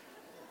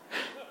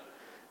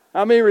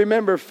 How many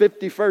remember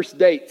 50 First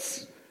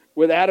Dates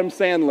with Adam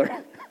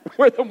Sandler,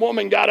 where the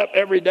woman got up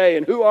every day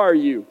and who are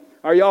you?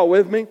 Are y'all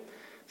with me?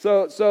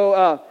 It's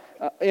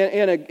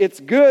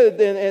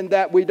good in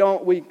that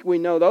we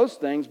know those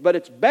things, but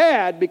it's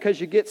bad because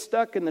you get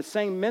stuck in the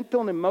same mental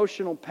and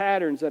emotional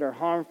patterns that are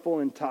harmful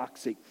and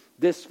toxic.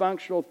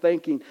 Dysfunctional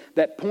thinking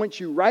that points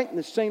you right in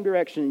the same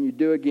direction and you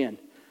do again.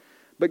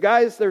 But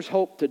guys, there's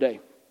hope today.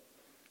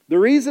 The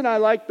reason I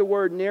like the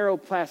word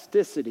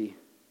neuroplasticity,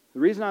 the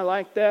reason I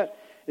like that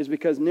is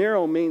because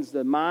neuro means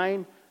the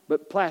mind,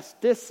 but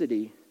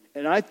plasticity,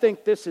 and I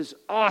think this is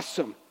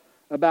awesome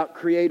about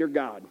Creator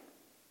God.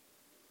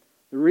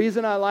 The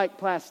reason I like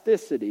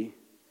plasticity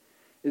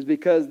is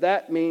because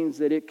that means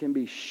that it can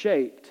be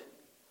shaped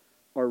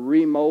or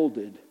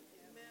remolded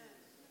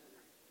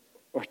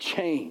or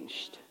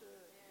changed.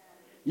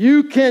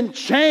 You can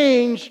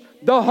change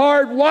the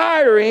hard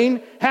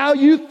wiring, how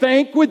you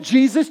think with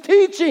Jesus'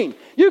 teaching.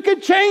 You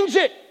can change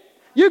it.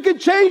 You can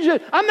change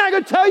it. I'm not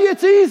going to tell you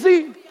it's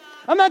easy.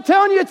 I'm not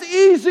telling you it's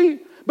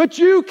easy, but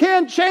you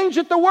can change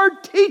it. The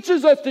Word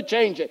teaches us to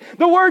change it.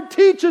 The Word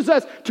teaches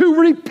us to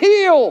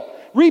repeal.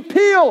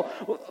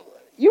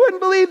 You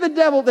wouldn't believe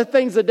the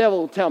things the devil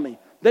will tell me.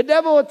 The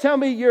devil will tell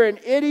me you're an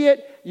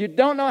idiot. You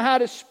don't know how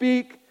to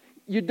speak.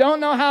 You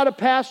don't know how to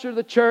pastor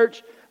the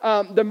church.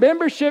 The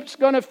membership's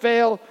going to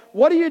fail.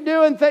 What are you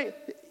doing?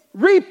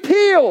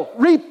 Repeal.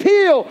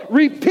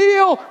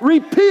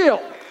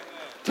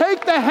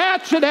 Take the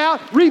hatchet out.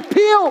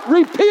 Repeal.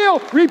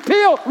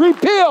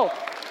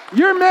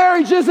 Your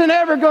marriage isn't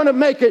ever going to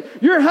make it.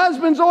 Your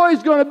husband's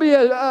always going to be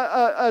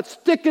a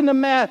stick in the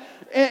mat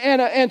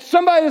and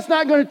somebody that's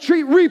not going to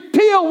treat.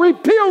 Repeal.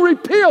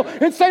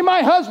 And say,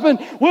 my husband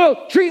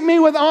will treat me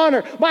with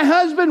honor. My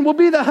husband will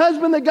be the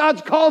husband that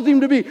God's called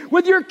him to be.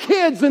 With your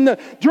kids in the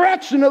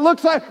direction it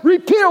looks like.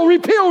 Repeal.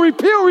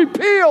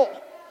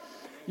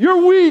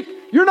 You're weak.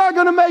 You're not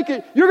going to make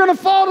it. You're going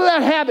to fall to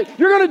that habit.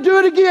 You're going to do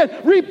it again.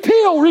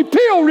 Repeal.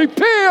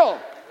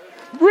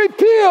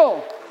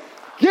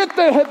 Get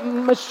the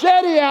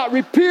machete out.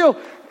 Repeal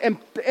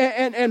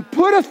and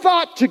put a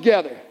thought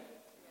together.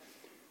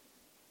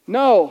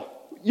 No,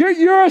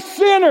 you're a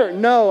sinner.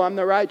 No, I'm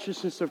the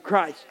righteousness of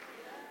Christ.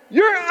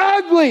 You're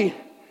ugly.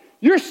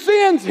 Your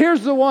sins,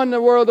 here's the one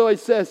the world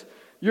always says,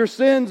 your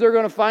sins are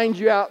going to find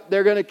you out.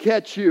 They're going to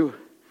catch you.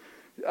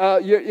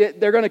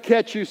 They're going to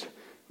catch you.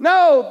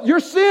 No,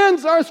 your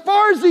sins are as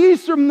far as the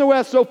east from the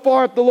west, so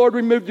far hath the Lord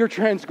removed your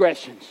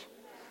transgressions.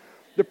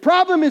 The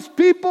problem is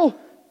people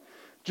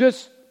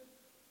just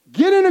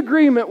get in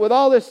agreement with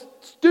all this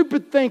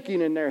stupid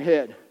thinking in their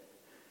head.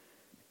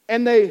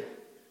 And they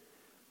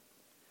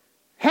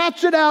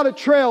hatchet out a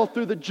trail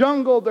through the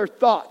jungle of their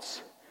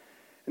thoughts.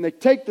 And they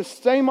take the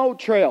same old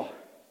trail.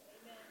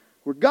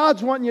 Where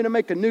God's wanting you to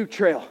make a new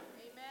trail.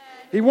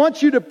 He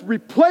wants you to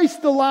replace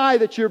the lie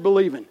that you're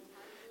believing.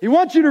 He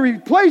wants you to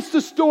replace the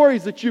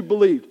stories that you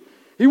believed.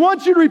 He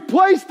wants you to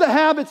replace the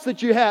habits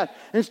that you had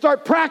and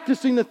start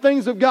practicing the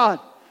things of God.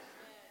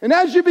 And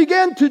as you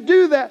begin to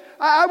do that,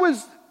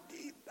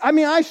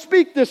 I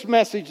speak this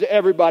message to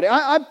everybody.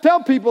 I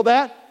tell people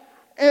that.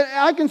 And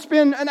I can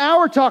spend an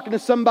hour talking to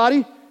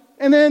somebody,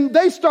 and then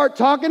they start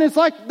talking. It's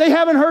like they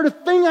haven't heard a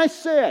thing I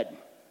said.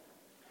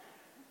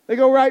 They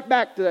go right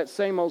back to that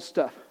same old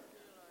stuff.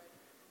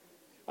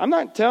 I'm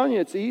not telling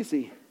you it's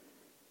easy.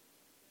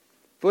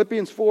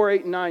 Philippians 4,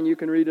 8, and 9, you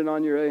can read it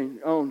on your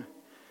own.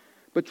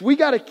 But we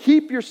got to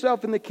keep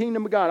yourself in the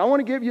kingdom of God. I want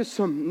to give you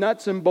some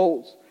nuts and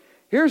bolts.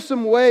 Here's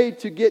some way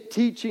to get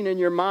teaching in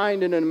your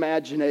mind and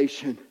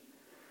imagination.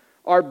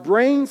 Our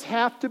brains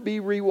have to be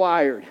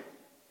rewired.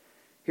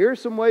 Here are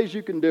some ways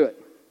you can do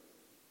it.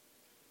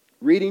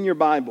 Reading your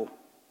Bible.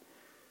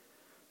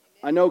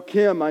 I know,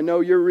 Kim, I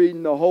know you're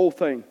reading the whole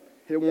thing.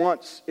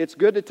 It's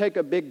good to take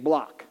a big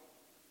block.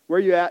 Where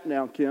are you at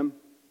now, Kim?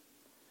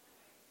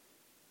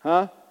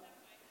 Huh?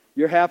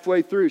 You're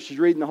halfway through. She's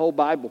reading the whole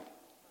Bible.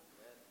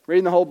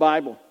 Reading the whole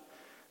Bible.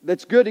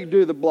 That's good to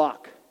do the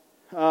block.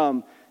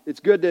 It's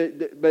good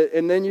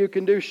and then you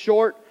can do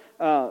short,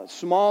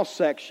 small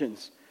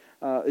sections.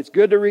 It's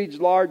good to read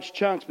large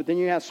chunks, but then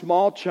you have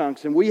small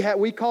chunks. And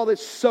we call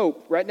this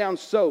SOAP. Write down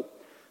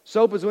SOAP.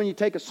 SOAP is when you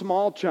take a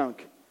small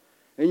chunk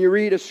and you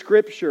read a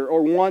scripture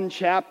or one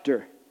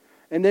chapter.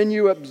 And then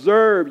you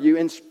observe, you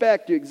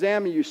inspect, you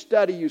examine, you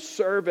study, you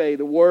survey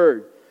the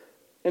Word.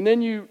 And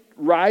then you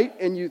write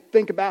and you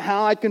think about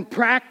how I can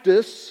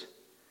practice,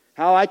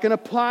 how I can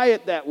apply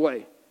it that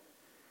way.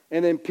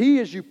 And then P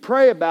is you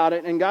pray about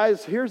it. And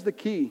guys, here's the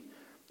key,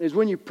 is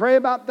when you pray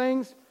about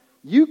things,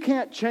 you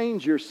can't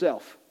change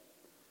yourself.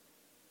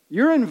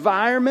 Your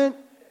environment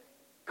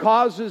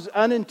causes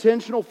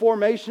unintentional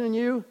formation in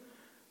you.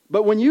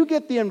 But when you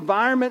get the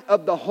environment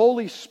of the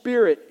Holy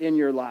Spirit in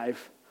your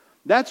life,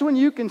 that's when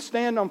you can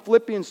stand on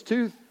Philippians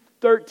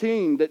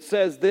 2:13 that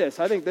says this.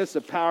 I think this is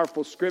a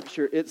powerful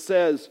scripture. It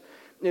says,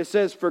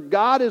 for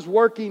God is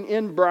working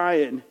in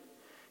Brian,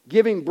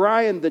 giving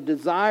Brian the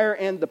desire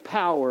and the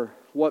power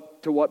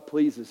to what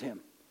pleases Him.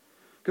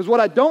 Because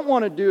what I don't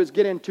want to do is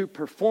get into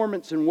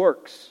performance and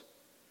works.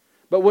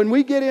 But when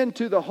we get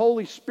into the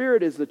Holy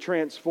Spirit as the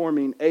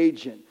transforming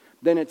agent,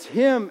 then it's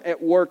Him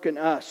at work in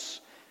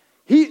us.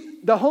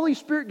 The Holy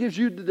Spirit gives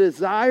you the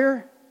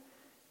desire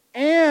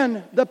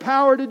and the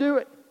power to do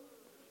it.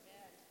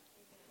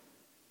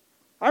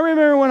 I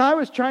remember when I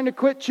was trying to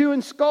quit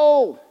chewing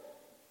Skull.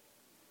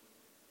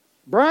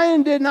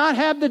 Brian did not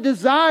have the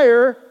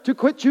desire to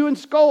quit chewing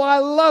Skull. I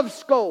love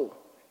Skull.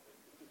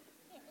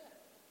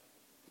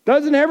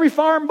 Doesn't every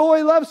farm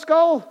boy love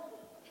Skull?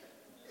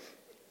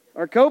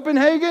 Or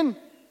Copenhagen?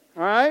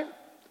 All right?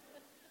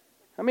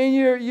 I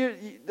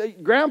mean,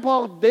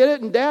 Grandpa did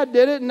it and Dad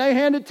did it and they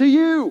handed it to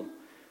you.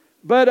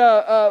 But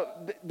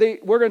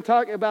we're going to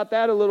talk about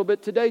that a little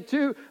bit today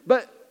too.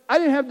 But I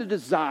didn't have the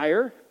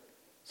desire.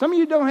 Some of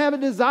you don't have a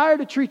desire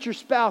to treat your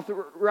spouse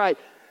right.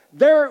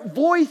 Their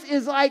voice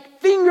is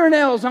like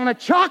fingernails on a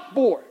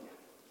chalkboard.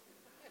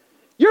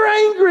 You're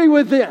angry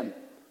with them.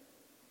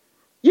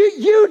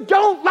 You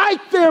don't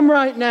like them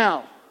right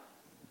now.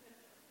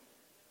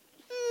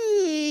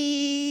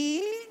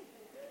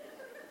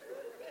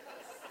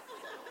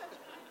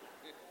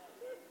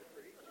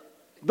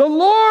 The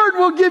Lord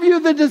will give you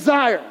the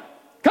desire.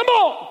 Come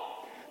on.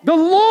 The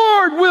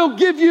Lord will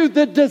give you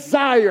the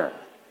desire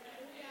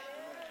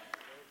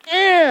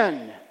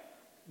and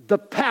the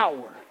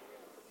power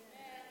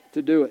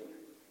to do it.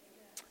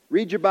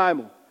 Read your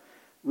Bible.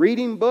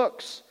 Reading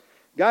books.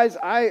 Guys,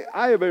 I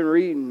have been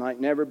reading like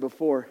never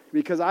before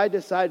because I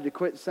decided to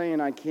quit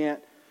saying I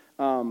can't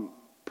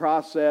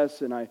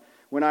process. And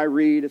when I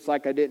read, it's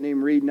like I didn't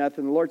even read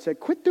nothing. The Lord said,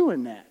 quit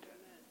doing that.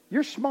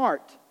 You're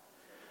smart.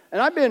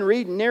 And I've been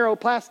reading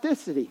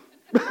neuroplasticity.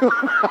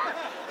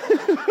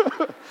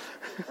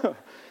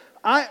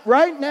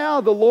 Right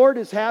now, the Lord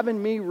is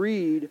having me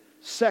read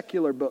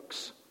secular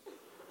books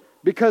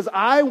because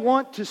I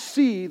want to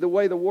see the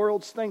way the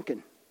world's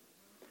thinking.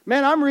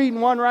 Man, I'm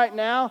reading one right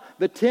now,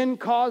 The 10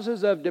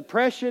 Causes of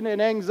Depression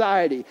and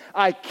Anxiety.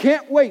 I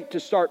can't wait to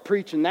start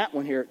preaching that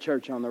one here at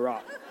Church on the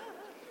Rock.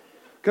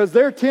 Because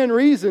their 10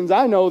 reasons,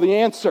 I know the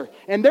answer.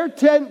 And their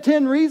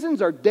 10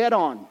 reasons are dead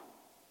on.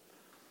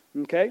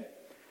 Okay?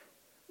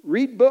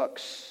 Read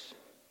books.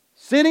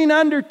 Sitting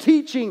under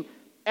teaching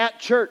at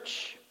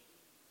church.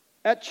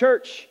 At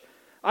church.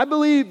 I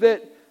believe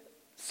that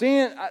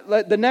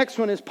the next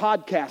one is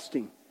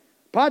podcasting.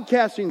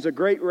 Podcasting is a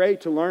great way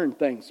to learn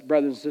things,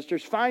 brothers and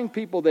sisters. Find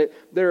people that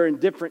are in a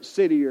different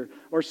city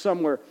or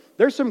somewhere.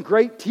 There's some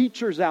great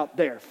teachers out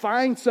there.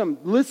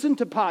 Listen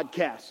to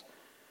podcasts.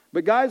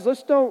 But guys,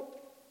 let's don't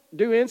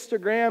do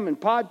Instagram and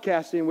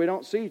podcasting and we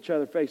don't see each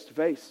other face to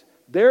face.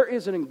 There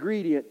is an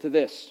ingredient to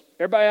this.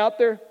 Everybody out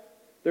there?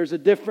 There's a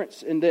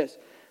difference in this.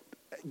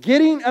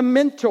 Getting a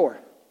mentor.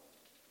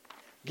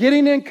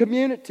 Getting in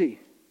community.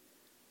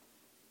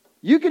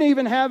 You can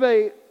even have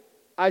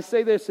I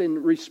say this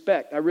in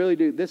respect. I really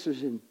do. This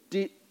is in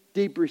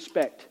deep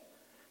respect.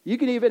 You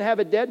can even have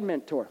a dead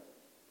mentor.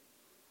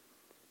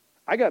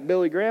 I got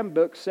Billy Graham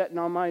books sitting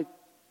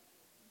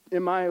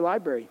in my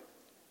library.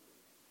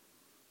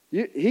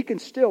 He can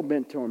still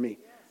mentor me.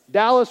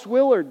 Dallas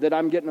Willard, that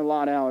I'm getting a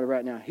lot out of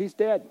right now, he's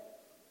dead.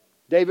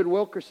 David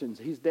Wilkerson,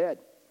 he's dead.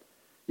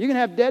 You can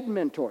have dead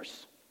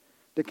mentors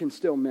that can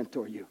still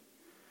mentor you.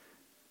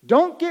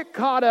 Don't get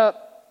caught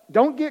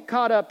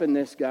up in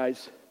this,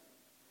 guys.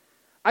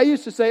 I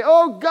used to say,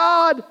 oh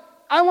God,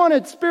 I want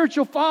a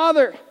spiritual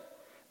father.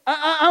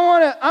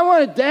 I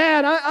want a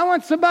dad. I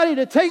want somebody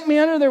to take me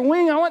under their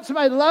wing. I want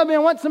somebody to love me. I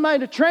want somebody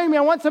to train me.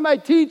 I want somebody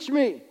to teach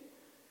me.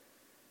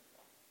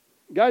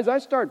 Guys, I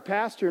started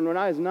pastoring when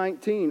I was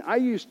 19. I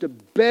used to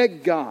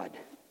beg God.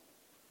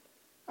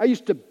 I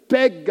used to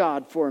beg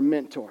God for a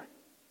mentor.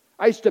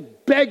 I used to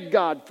beg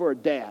God for a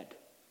dad.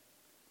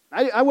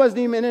 I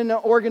wasn't even in an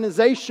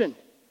organization.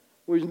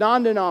 It was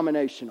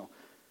non-denominational.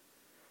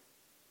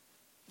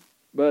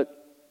 But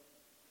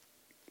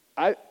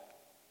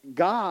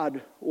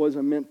God was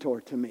a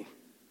mentor to me.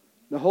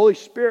 The Holy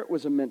Spirit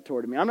was a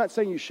mentor to me. I'm not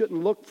saying you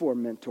shouldn't look for a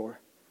mentor,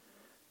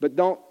 but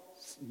don't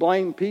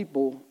blame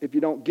people if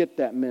you don't get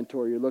that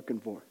mentor you're looking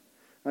for.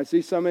 I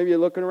see some of you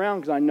looking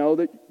around because I know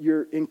that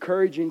you're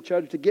encouraging each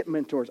other to get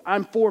mentors.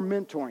 I'm for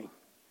mentoring.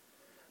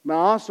 But I'm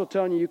also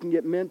telling you can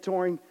get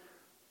mentoring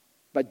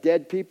by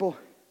dead people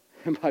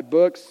and by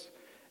books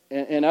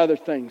and other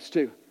things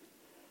too.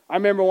 I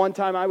remember one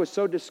time I was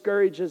so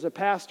discouraged as a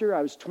pastor.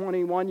 I was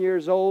 21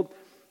 years old.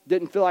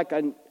 Didn't feel like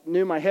I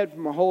knew my head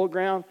from a hole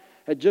ground.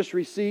 Had just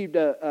received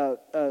a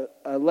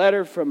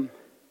letter from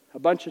a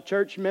bunch of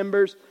church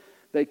members.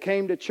 They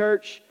came to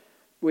church.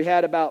 We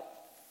had about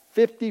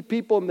 50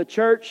 people in the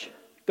church.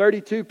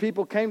 32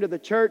 people came to the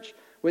church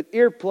with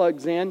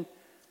earplugs in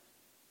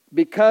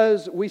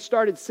because we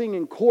started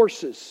singing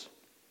courses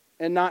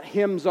and not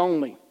hymns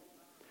only.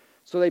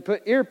 So they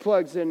put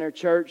earplugs in their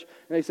church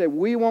and they said,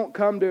 we won't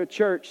come to a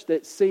church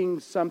that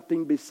sings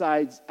something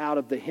besides out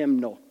of the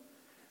hymnal.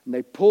 And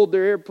they pulled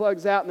their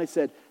earplugs out and they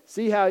said,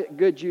 see how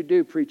good you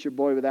do, preacher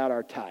boy, without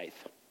our tithe.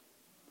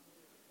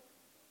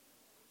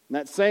 And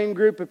that same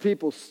group of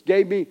people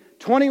gave me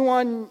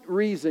 21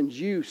 reasons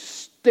you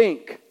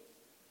stink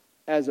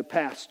as a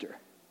pastor.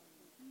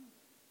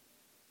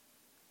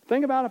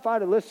 Think about if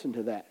I'd have listened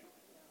to that.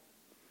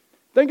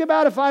 Think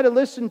about if I'd have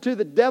listened to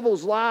the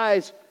devil's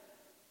lies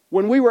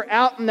when we were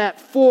out in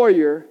that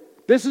foyer.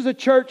 This is a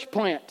church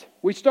plant.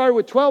 We started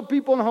with 12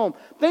 people in the home.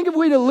 Think if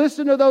we'd have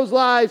listened to those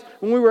lies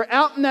when we were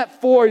out in that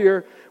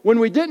foyer, when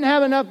we didn't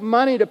have enough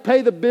money to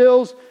pay the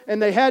bills,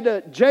 and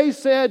Jay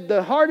said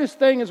the hardest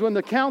thing is when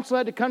the council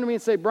had to come to me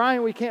and say,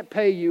 Brian, we can't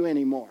pay you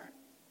anymore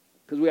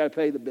because we got to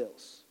pay the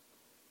bills.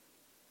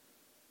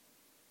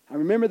 I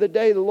remember the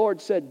day the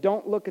Lord said,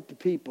 don't look at the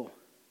people.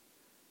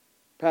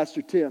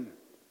 Pastor Tim,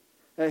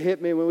 that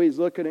hit me when we was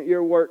looking at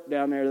your work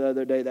down there the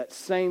other day, that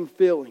same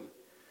feeling.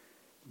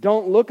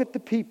 Don't look at the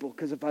people,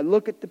 because if I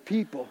look at the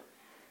people,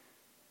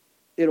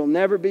 it'll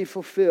never be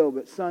fulfilled.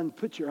 But son,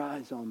 put your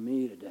eyes on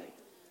me today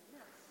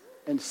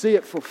and see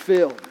it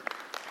fulfilled.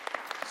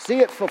 See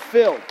it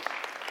fulfilled.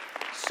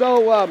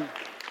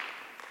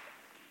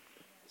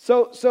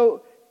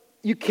 So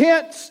you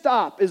can't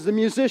stop as the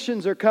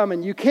musicians are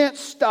coming. You can't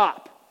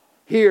stop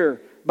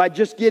here by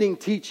just getting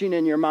teaching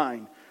in your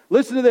mind.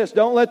 Listen to this.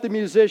 Don't let the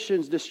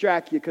musicians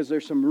distract you because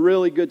there's some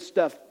really good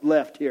stuff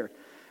left here.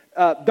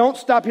 Don't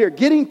stop here.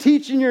 Getting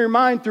teaching in your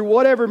mind through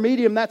whatever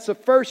medium, that's the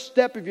first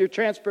step of your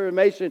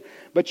transformation.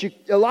 But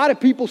a lot of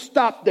people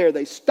stop there.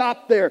 They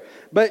stop there.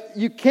 But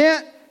you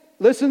can't,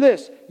 listen to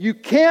this. You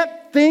can't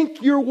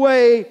think your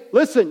way,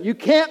 you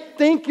can't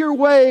think your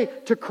way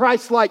to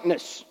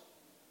Christ-likeness.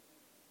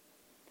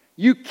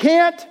 You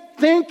can't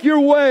think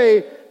your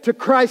way to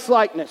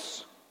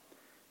Christ-likeness.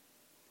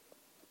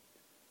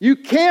 You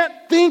can't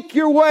think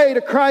your way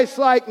to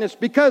Christ-likeness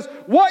because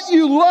what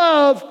you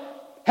love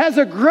has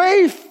a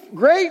great,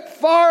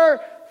 far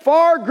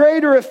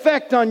greater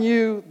effect on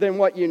you than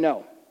what you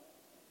know.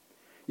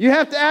 You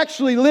have to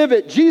actually live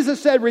it.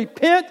 Jesus said,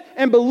 repent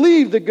and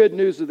believe the good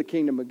news of the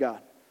kingdom of God.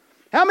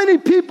 How many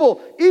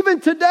people, even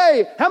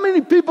today, how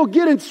many people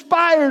get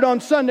inspired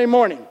on Sunday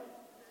morning?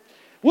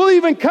 We'll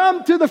even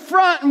come to the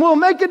front and we'll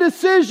make a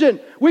decision.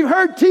 We've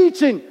heard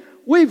teaching.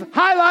 We've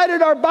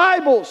highlighted our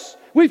Bibles.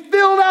 We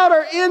filled out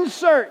our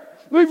insert.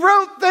 We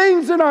wrote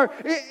things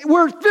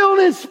we're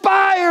feeling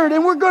inspired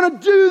and we're going to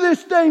do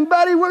this thing,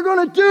 buddy. We're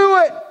going to do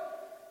it.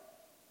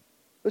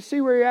 Let's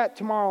see where you're at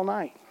tomorrow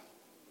night.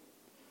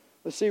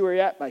 Let's see where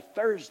you're at by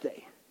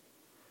Thursday.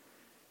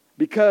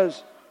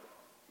 Because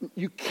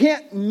you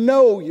can't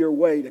know your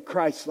way to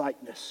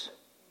Christ-likeness.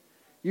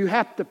 You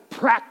have to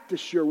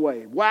practice your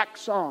way.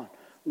 Wax on,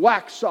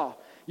 wax off.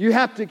 You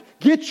have to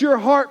get your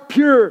heart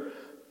pure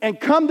and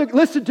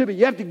listen to me,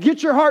 you have to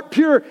get your heart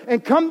pure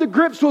and come to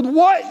grips with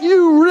what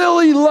you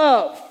really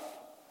love.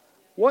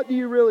 What do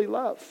you really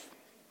love?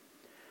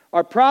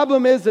 Our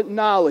problem isn't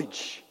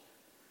knowledge.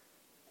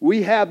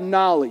 We have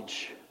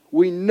knowledge.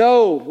 We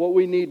know what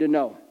we need to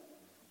know.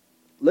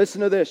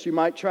 Listen to this. You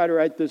might try to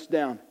write this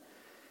down.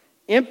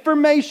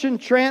 Information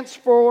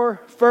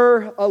transfer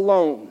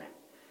alone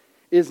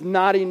is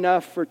not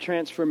enough for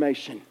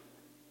transformation.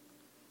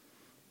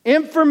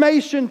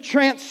 Information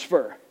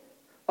transfer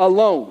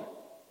alone.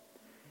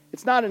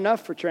 It's not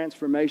enough for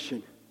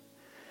transformation.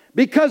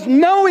 Because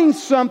knowing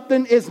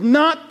something is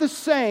not the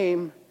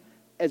same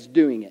as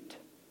doing it.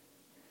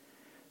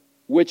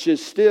 Which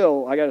is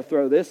still, I got to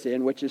throw this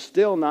in, which is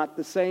still not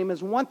the same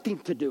as wanting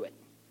to do it.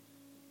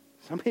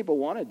 Some people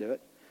want to do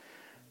it.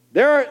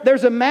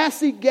 There's a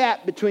massive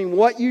gap between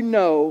what you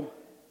know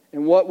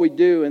and what we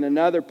do in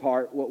another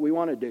part, what we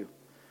want to do.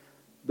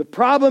 The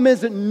problem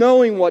isn't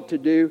knowing what to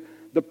do.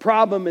 The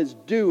problem is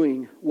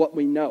doing what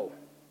we know.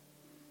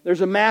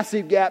 There's a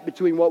massive gap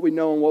between what we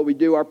know and what we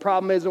do. Our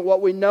problem isn't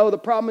what we know. The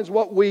problem is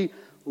what we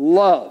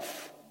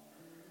love.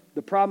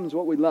 The problem is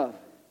what we love.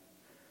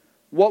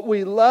 What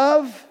we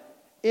love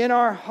in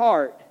our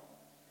heart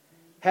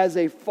has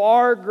a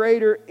far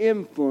greater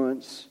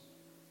influence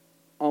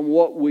on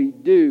what we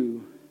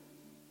do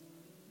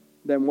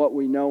than what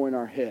we know in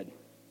our head.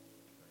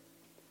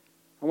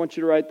 I want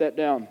you to write that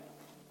down.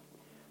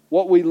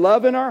 What we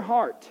love in our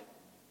heart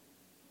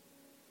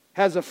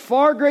has a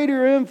far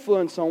greater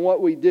influence on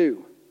what we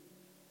do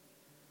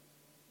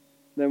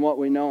than what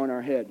we know in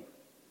our head.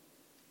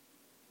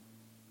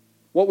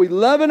 What we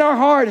love in our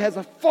heart has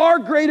a far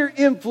greater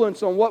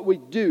influence on what we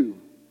do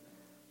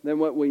than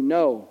what we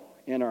know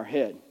in our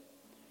head.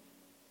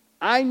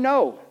 I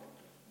know.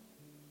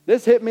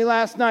 This hit me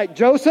last night.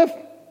 Joseph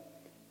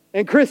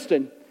and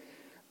Kristen,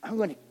 I'm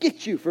going to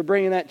get you for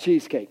bringing that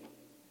cheesecake.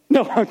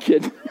 No, I'm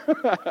kidding.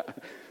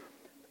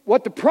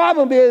 What the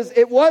problem is,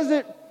 it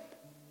wasn't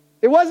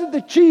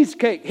the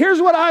cheesecake. Here's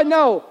what I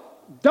know.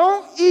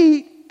 Don't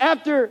eat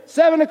after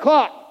 7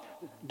 o'clock.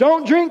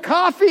 Don't drink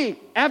coffee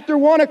after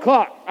 1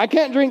 o'clock. I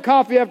can't drink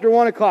coffee after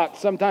 1 o'clock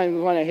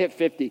sometimes when I hit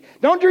 50.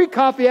 Don't drink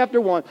coffee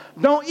after 1.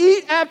 Don't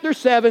eat after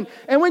 7.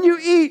 And when you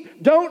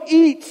eat, don't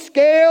eat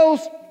scales,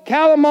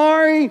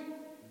 calamari,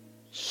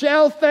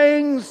 shell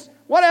things.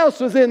 What else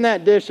was in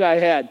that dish I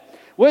had?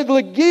 With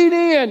linguine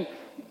and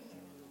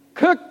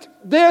cooked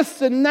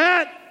this and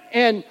that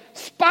and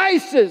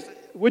spices.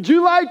 Would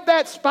you like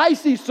that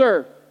spicy,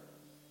 sir?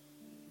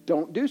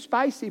 Don't do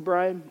spicy,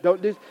 Brian.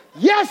 Don't do.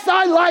 Yes,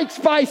 I like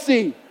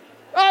spicy.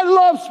 I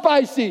love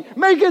spicy.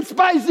 Make it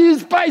spicy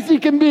as spicy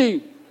can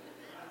be.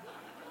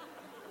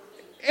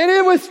 And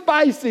it was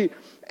spicy.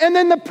 And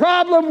then the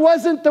problem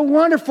wasn't the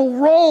wonderful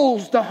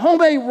rolls, the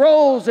homemade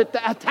rolls at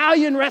the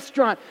Italian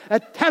restaurant,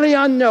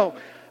 Italiano.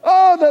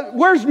 Oh,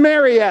 where's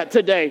Mary at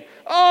today?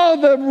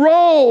 Oh, the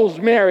rolls,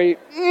 Mary.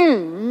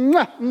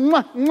 Mwah,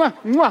 mwah, mwah,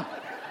 mwah.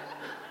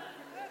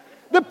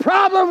 The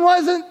problem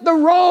wasn't the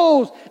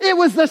rolls. It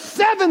was the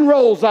 7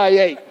 rolls I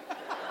ate.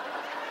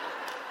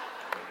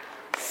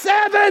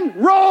 7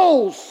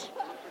 rolls.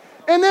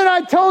 And then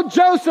I told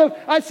Joseph,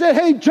 I said,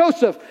 hey,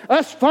 Joseph,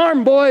 us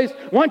farm boys,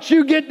 once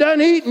you get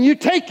done eating, you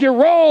take your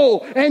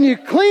roll and you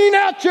clean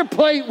out your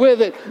plate with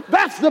it.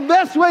 That's the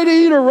best way to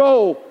eat a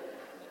roll.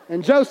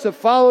 And Joseph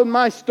followed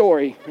my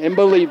story and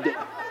believed it.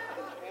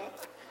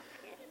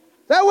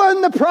 That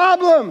wasn't the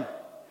problem.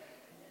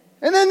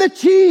 And then the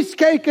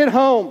cheesecake at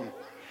home.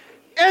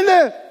 And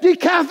the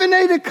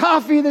decaffeinated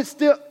coffee that's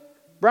still...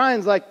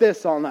 Brian's like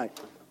this all night.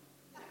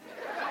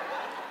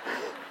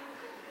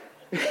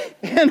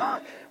 And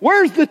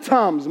where's the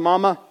Tums,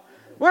 Mama?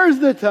 Where's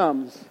the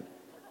Tums?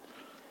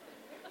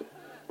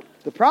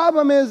 The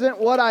problem isn't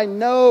what I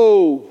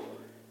know.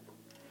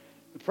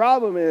 The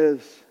problem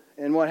is,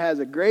 and what has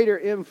a greater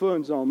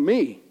influence on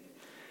me,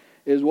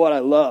 is what I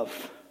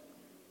love.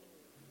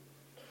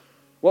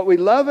 What we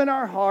love in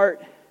our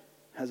heart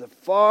has a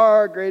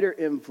far greater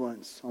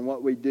influence on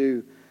what we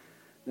do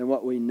than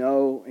what we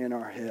know in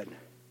our head.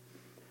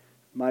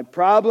 My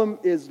problem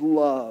is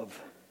love.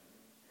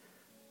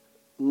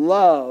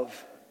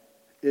 Love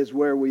is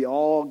where we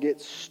all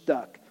get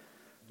stuck.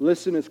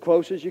 Listen as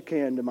close as you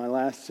can to my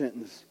last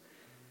sentence.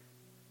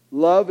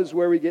 Love is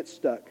where we get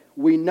stuck.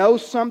 We know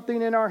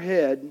something in our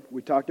head.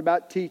 We talked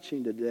about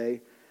teaching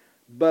today.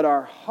 But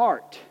our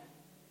heart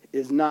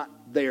is not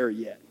there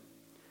yet.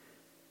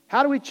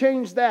 How do we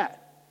change that?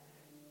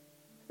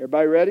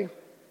 Everybody ready?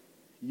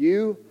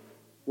 You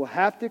will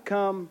have to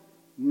come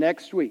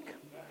next week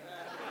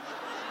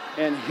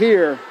and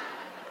hear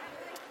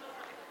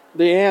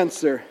the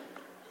answer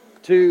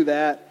to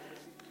that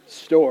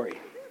story.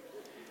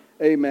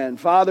 Amen.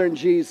 Father, in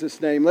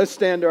Jesus' name, let's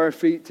stand to our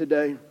feet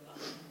today.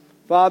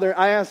 Father,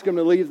 I ask them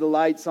to leave the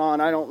lights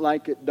on. I don't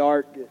like it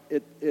dark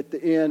at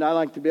the end. I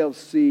like to be able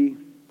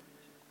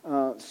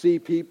to see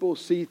people,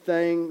 see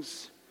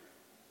things.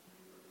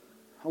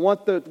 I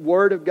want the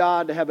Word of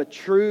God to have a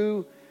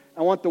true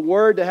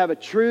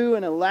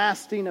and a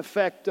lasting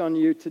effect on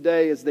you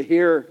today as the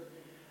hearer.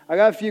 I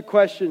got a few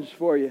questions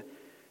for you.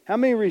 How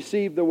many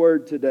received the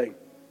Word today?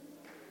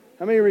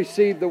 How many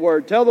received the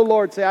Word? Tell the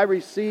Lord, say, I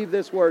receive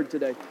this Word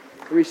today.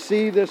 I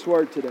receive this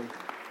Word today.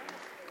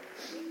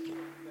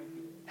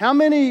 How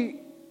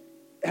many,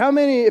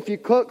 if you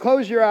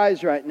close your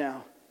eyes right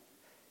now,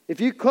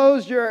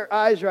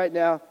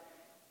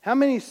 how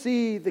many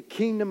see the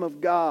kingdom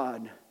of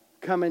God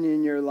coming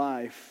in your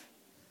life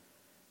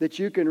that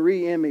you can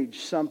re-image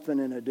something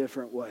in a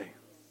different way?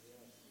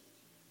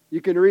 You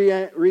can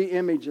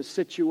re-image a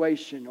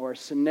situation or a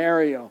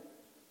scenario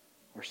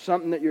or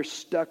something that you're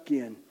stuck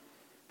in.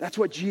 That's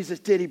what Jesus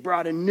did. He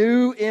brought a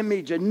new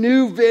image, a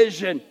new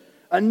vision,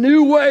 a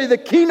new way. The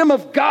kingdom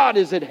of God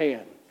is at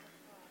hand.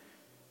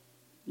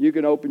 You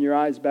can open your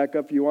eyes back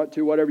up if you want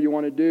to, whatever you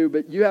want to do.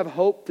 But you have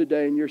hope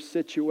today in your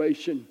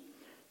situation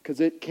because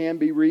it can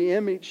be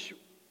re-imaged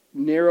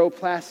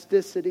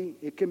neuroplasticity.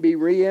 It can be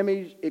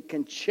re-imaged. It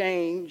can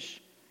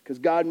change because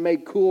God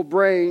made cool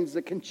brains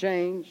that can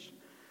change.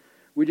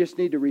 We just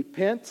need to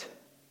repent,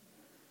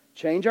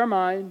 change our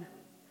mind,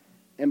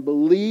 and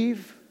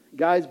believe.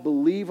 Guys,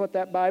 believe what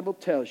that Bible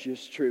tells you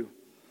is true.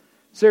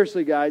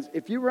 Seriously, guys,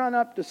 if you run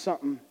up to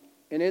something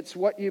and it's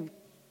what you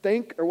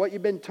think or what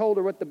you've been told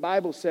or what the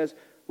Bible says,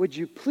 would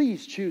you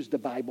please choose the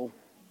Bible?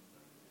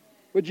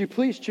 Would you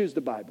please choose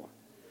the Bible?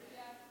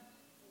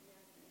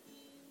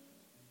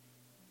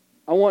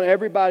 I want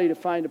everybody to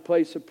find a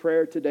place of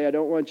prayer today. I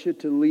don't want you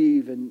to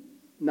leave and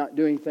not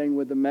do anything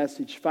with the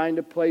message. Find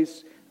a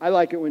place. I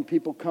like it when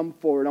people come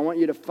forward. I want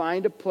you to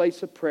find a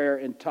place of prayer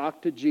and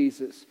talk to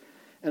Jesus.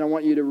 And I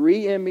want you to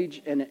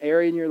re-image an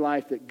area in your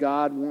life that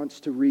God wants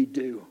to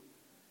redo.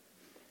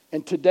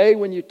 And today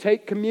when you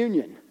take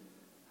communion,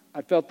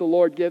 I felt the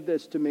Lord give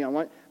this to me. I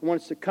want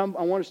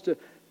us to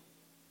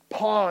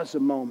pause a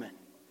moment.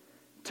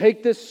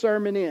 Take this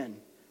sermon in.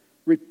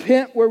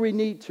 Repent where we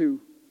need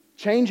to.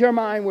 Change our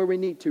mind where we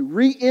need to.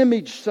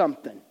 Re-image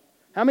something.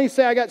 How many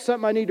say I got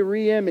something I need to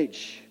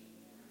re-image?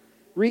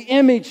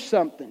 Re-image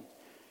something.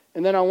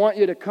 And then I want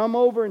you to come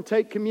over and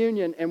take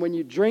communion. And when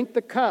you drink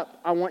the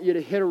cup, I want you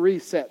to hit a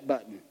reset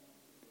button.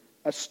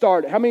 A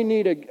start. How many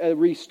need a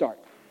restart?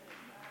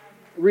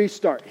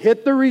 Restart.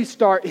 Hit the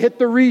restart. Hit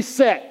the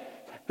reset.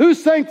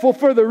 Who's thankful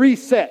for the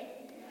reset?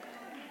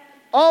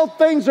 All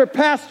things are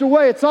passed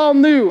away. It's all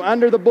new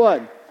under the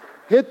blood.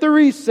 Hit the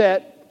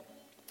reset.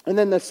 And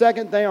then the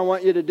second thing I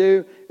want you to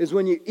do is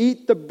when you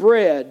eat the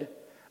bread,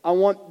 I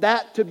want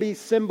that to be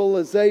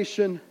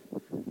symbolization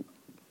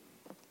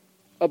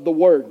of the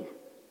Word.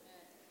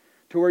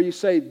 To where you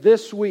say,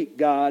 this week,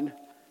 God,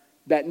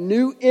 that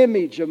new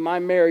image of my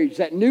marriage,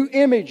 that new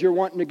image you're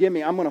wanting to give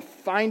me, I'm going to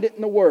find it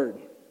in the Word.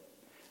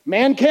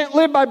 Man can't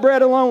live by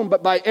bread alone,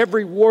 but by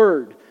every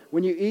word.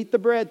 When you eat the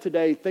bread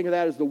today, think of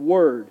that as the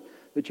Word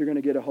that you're going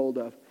to get a hold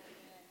of.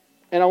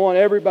 And I want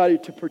everybody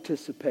to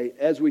participate.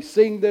 As we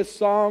sing this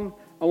song,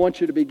 I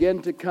want you to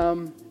begin to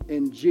come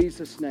in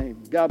Jesus'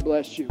 name. God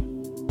bless you.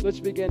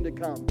 Let's begin to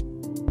come.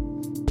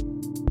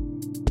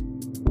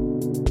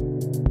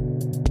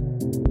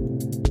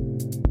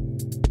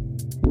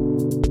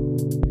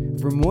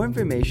 For more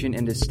information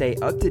and to stay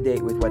up to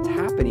date with what's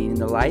happening in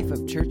the life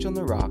of Church on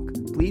the Rock,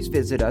 please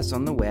visit us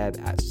on the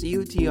web at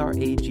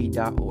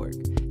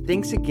cotrag.org.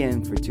 Thanks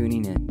again for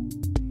tuning in.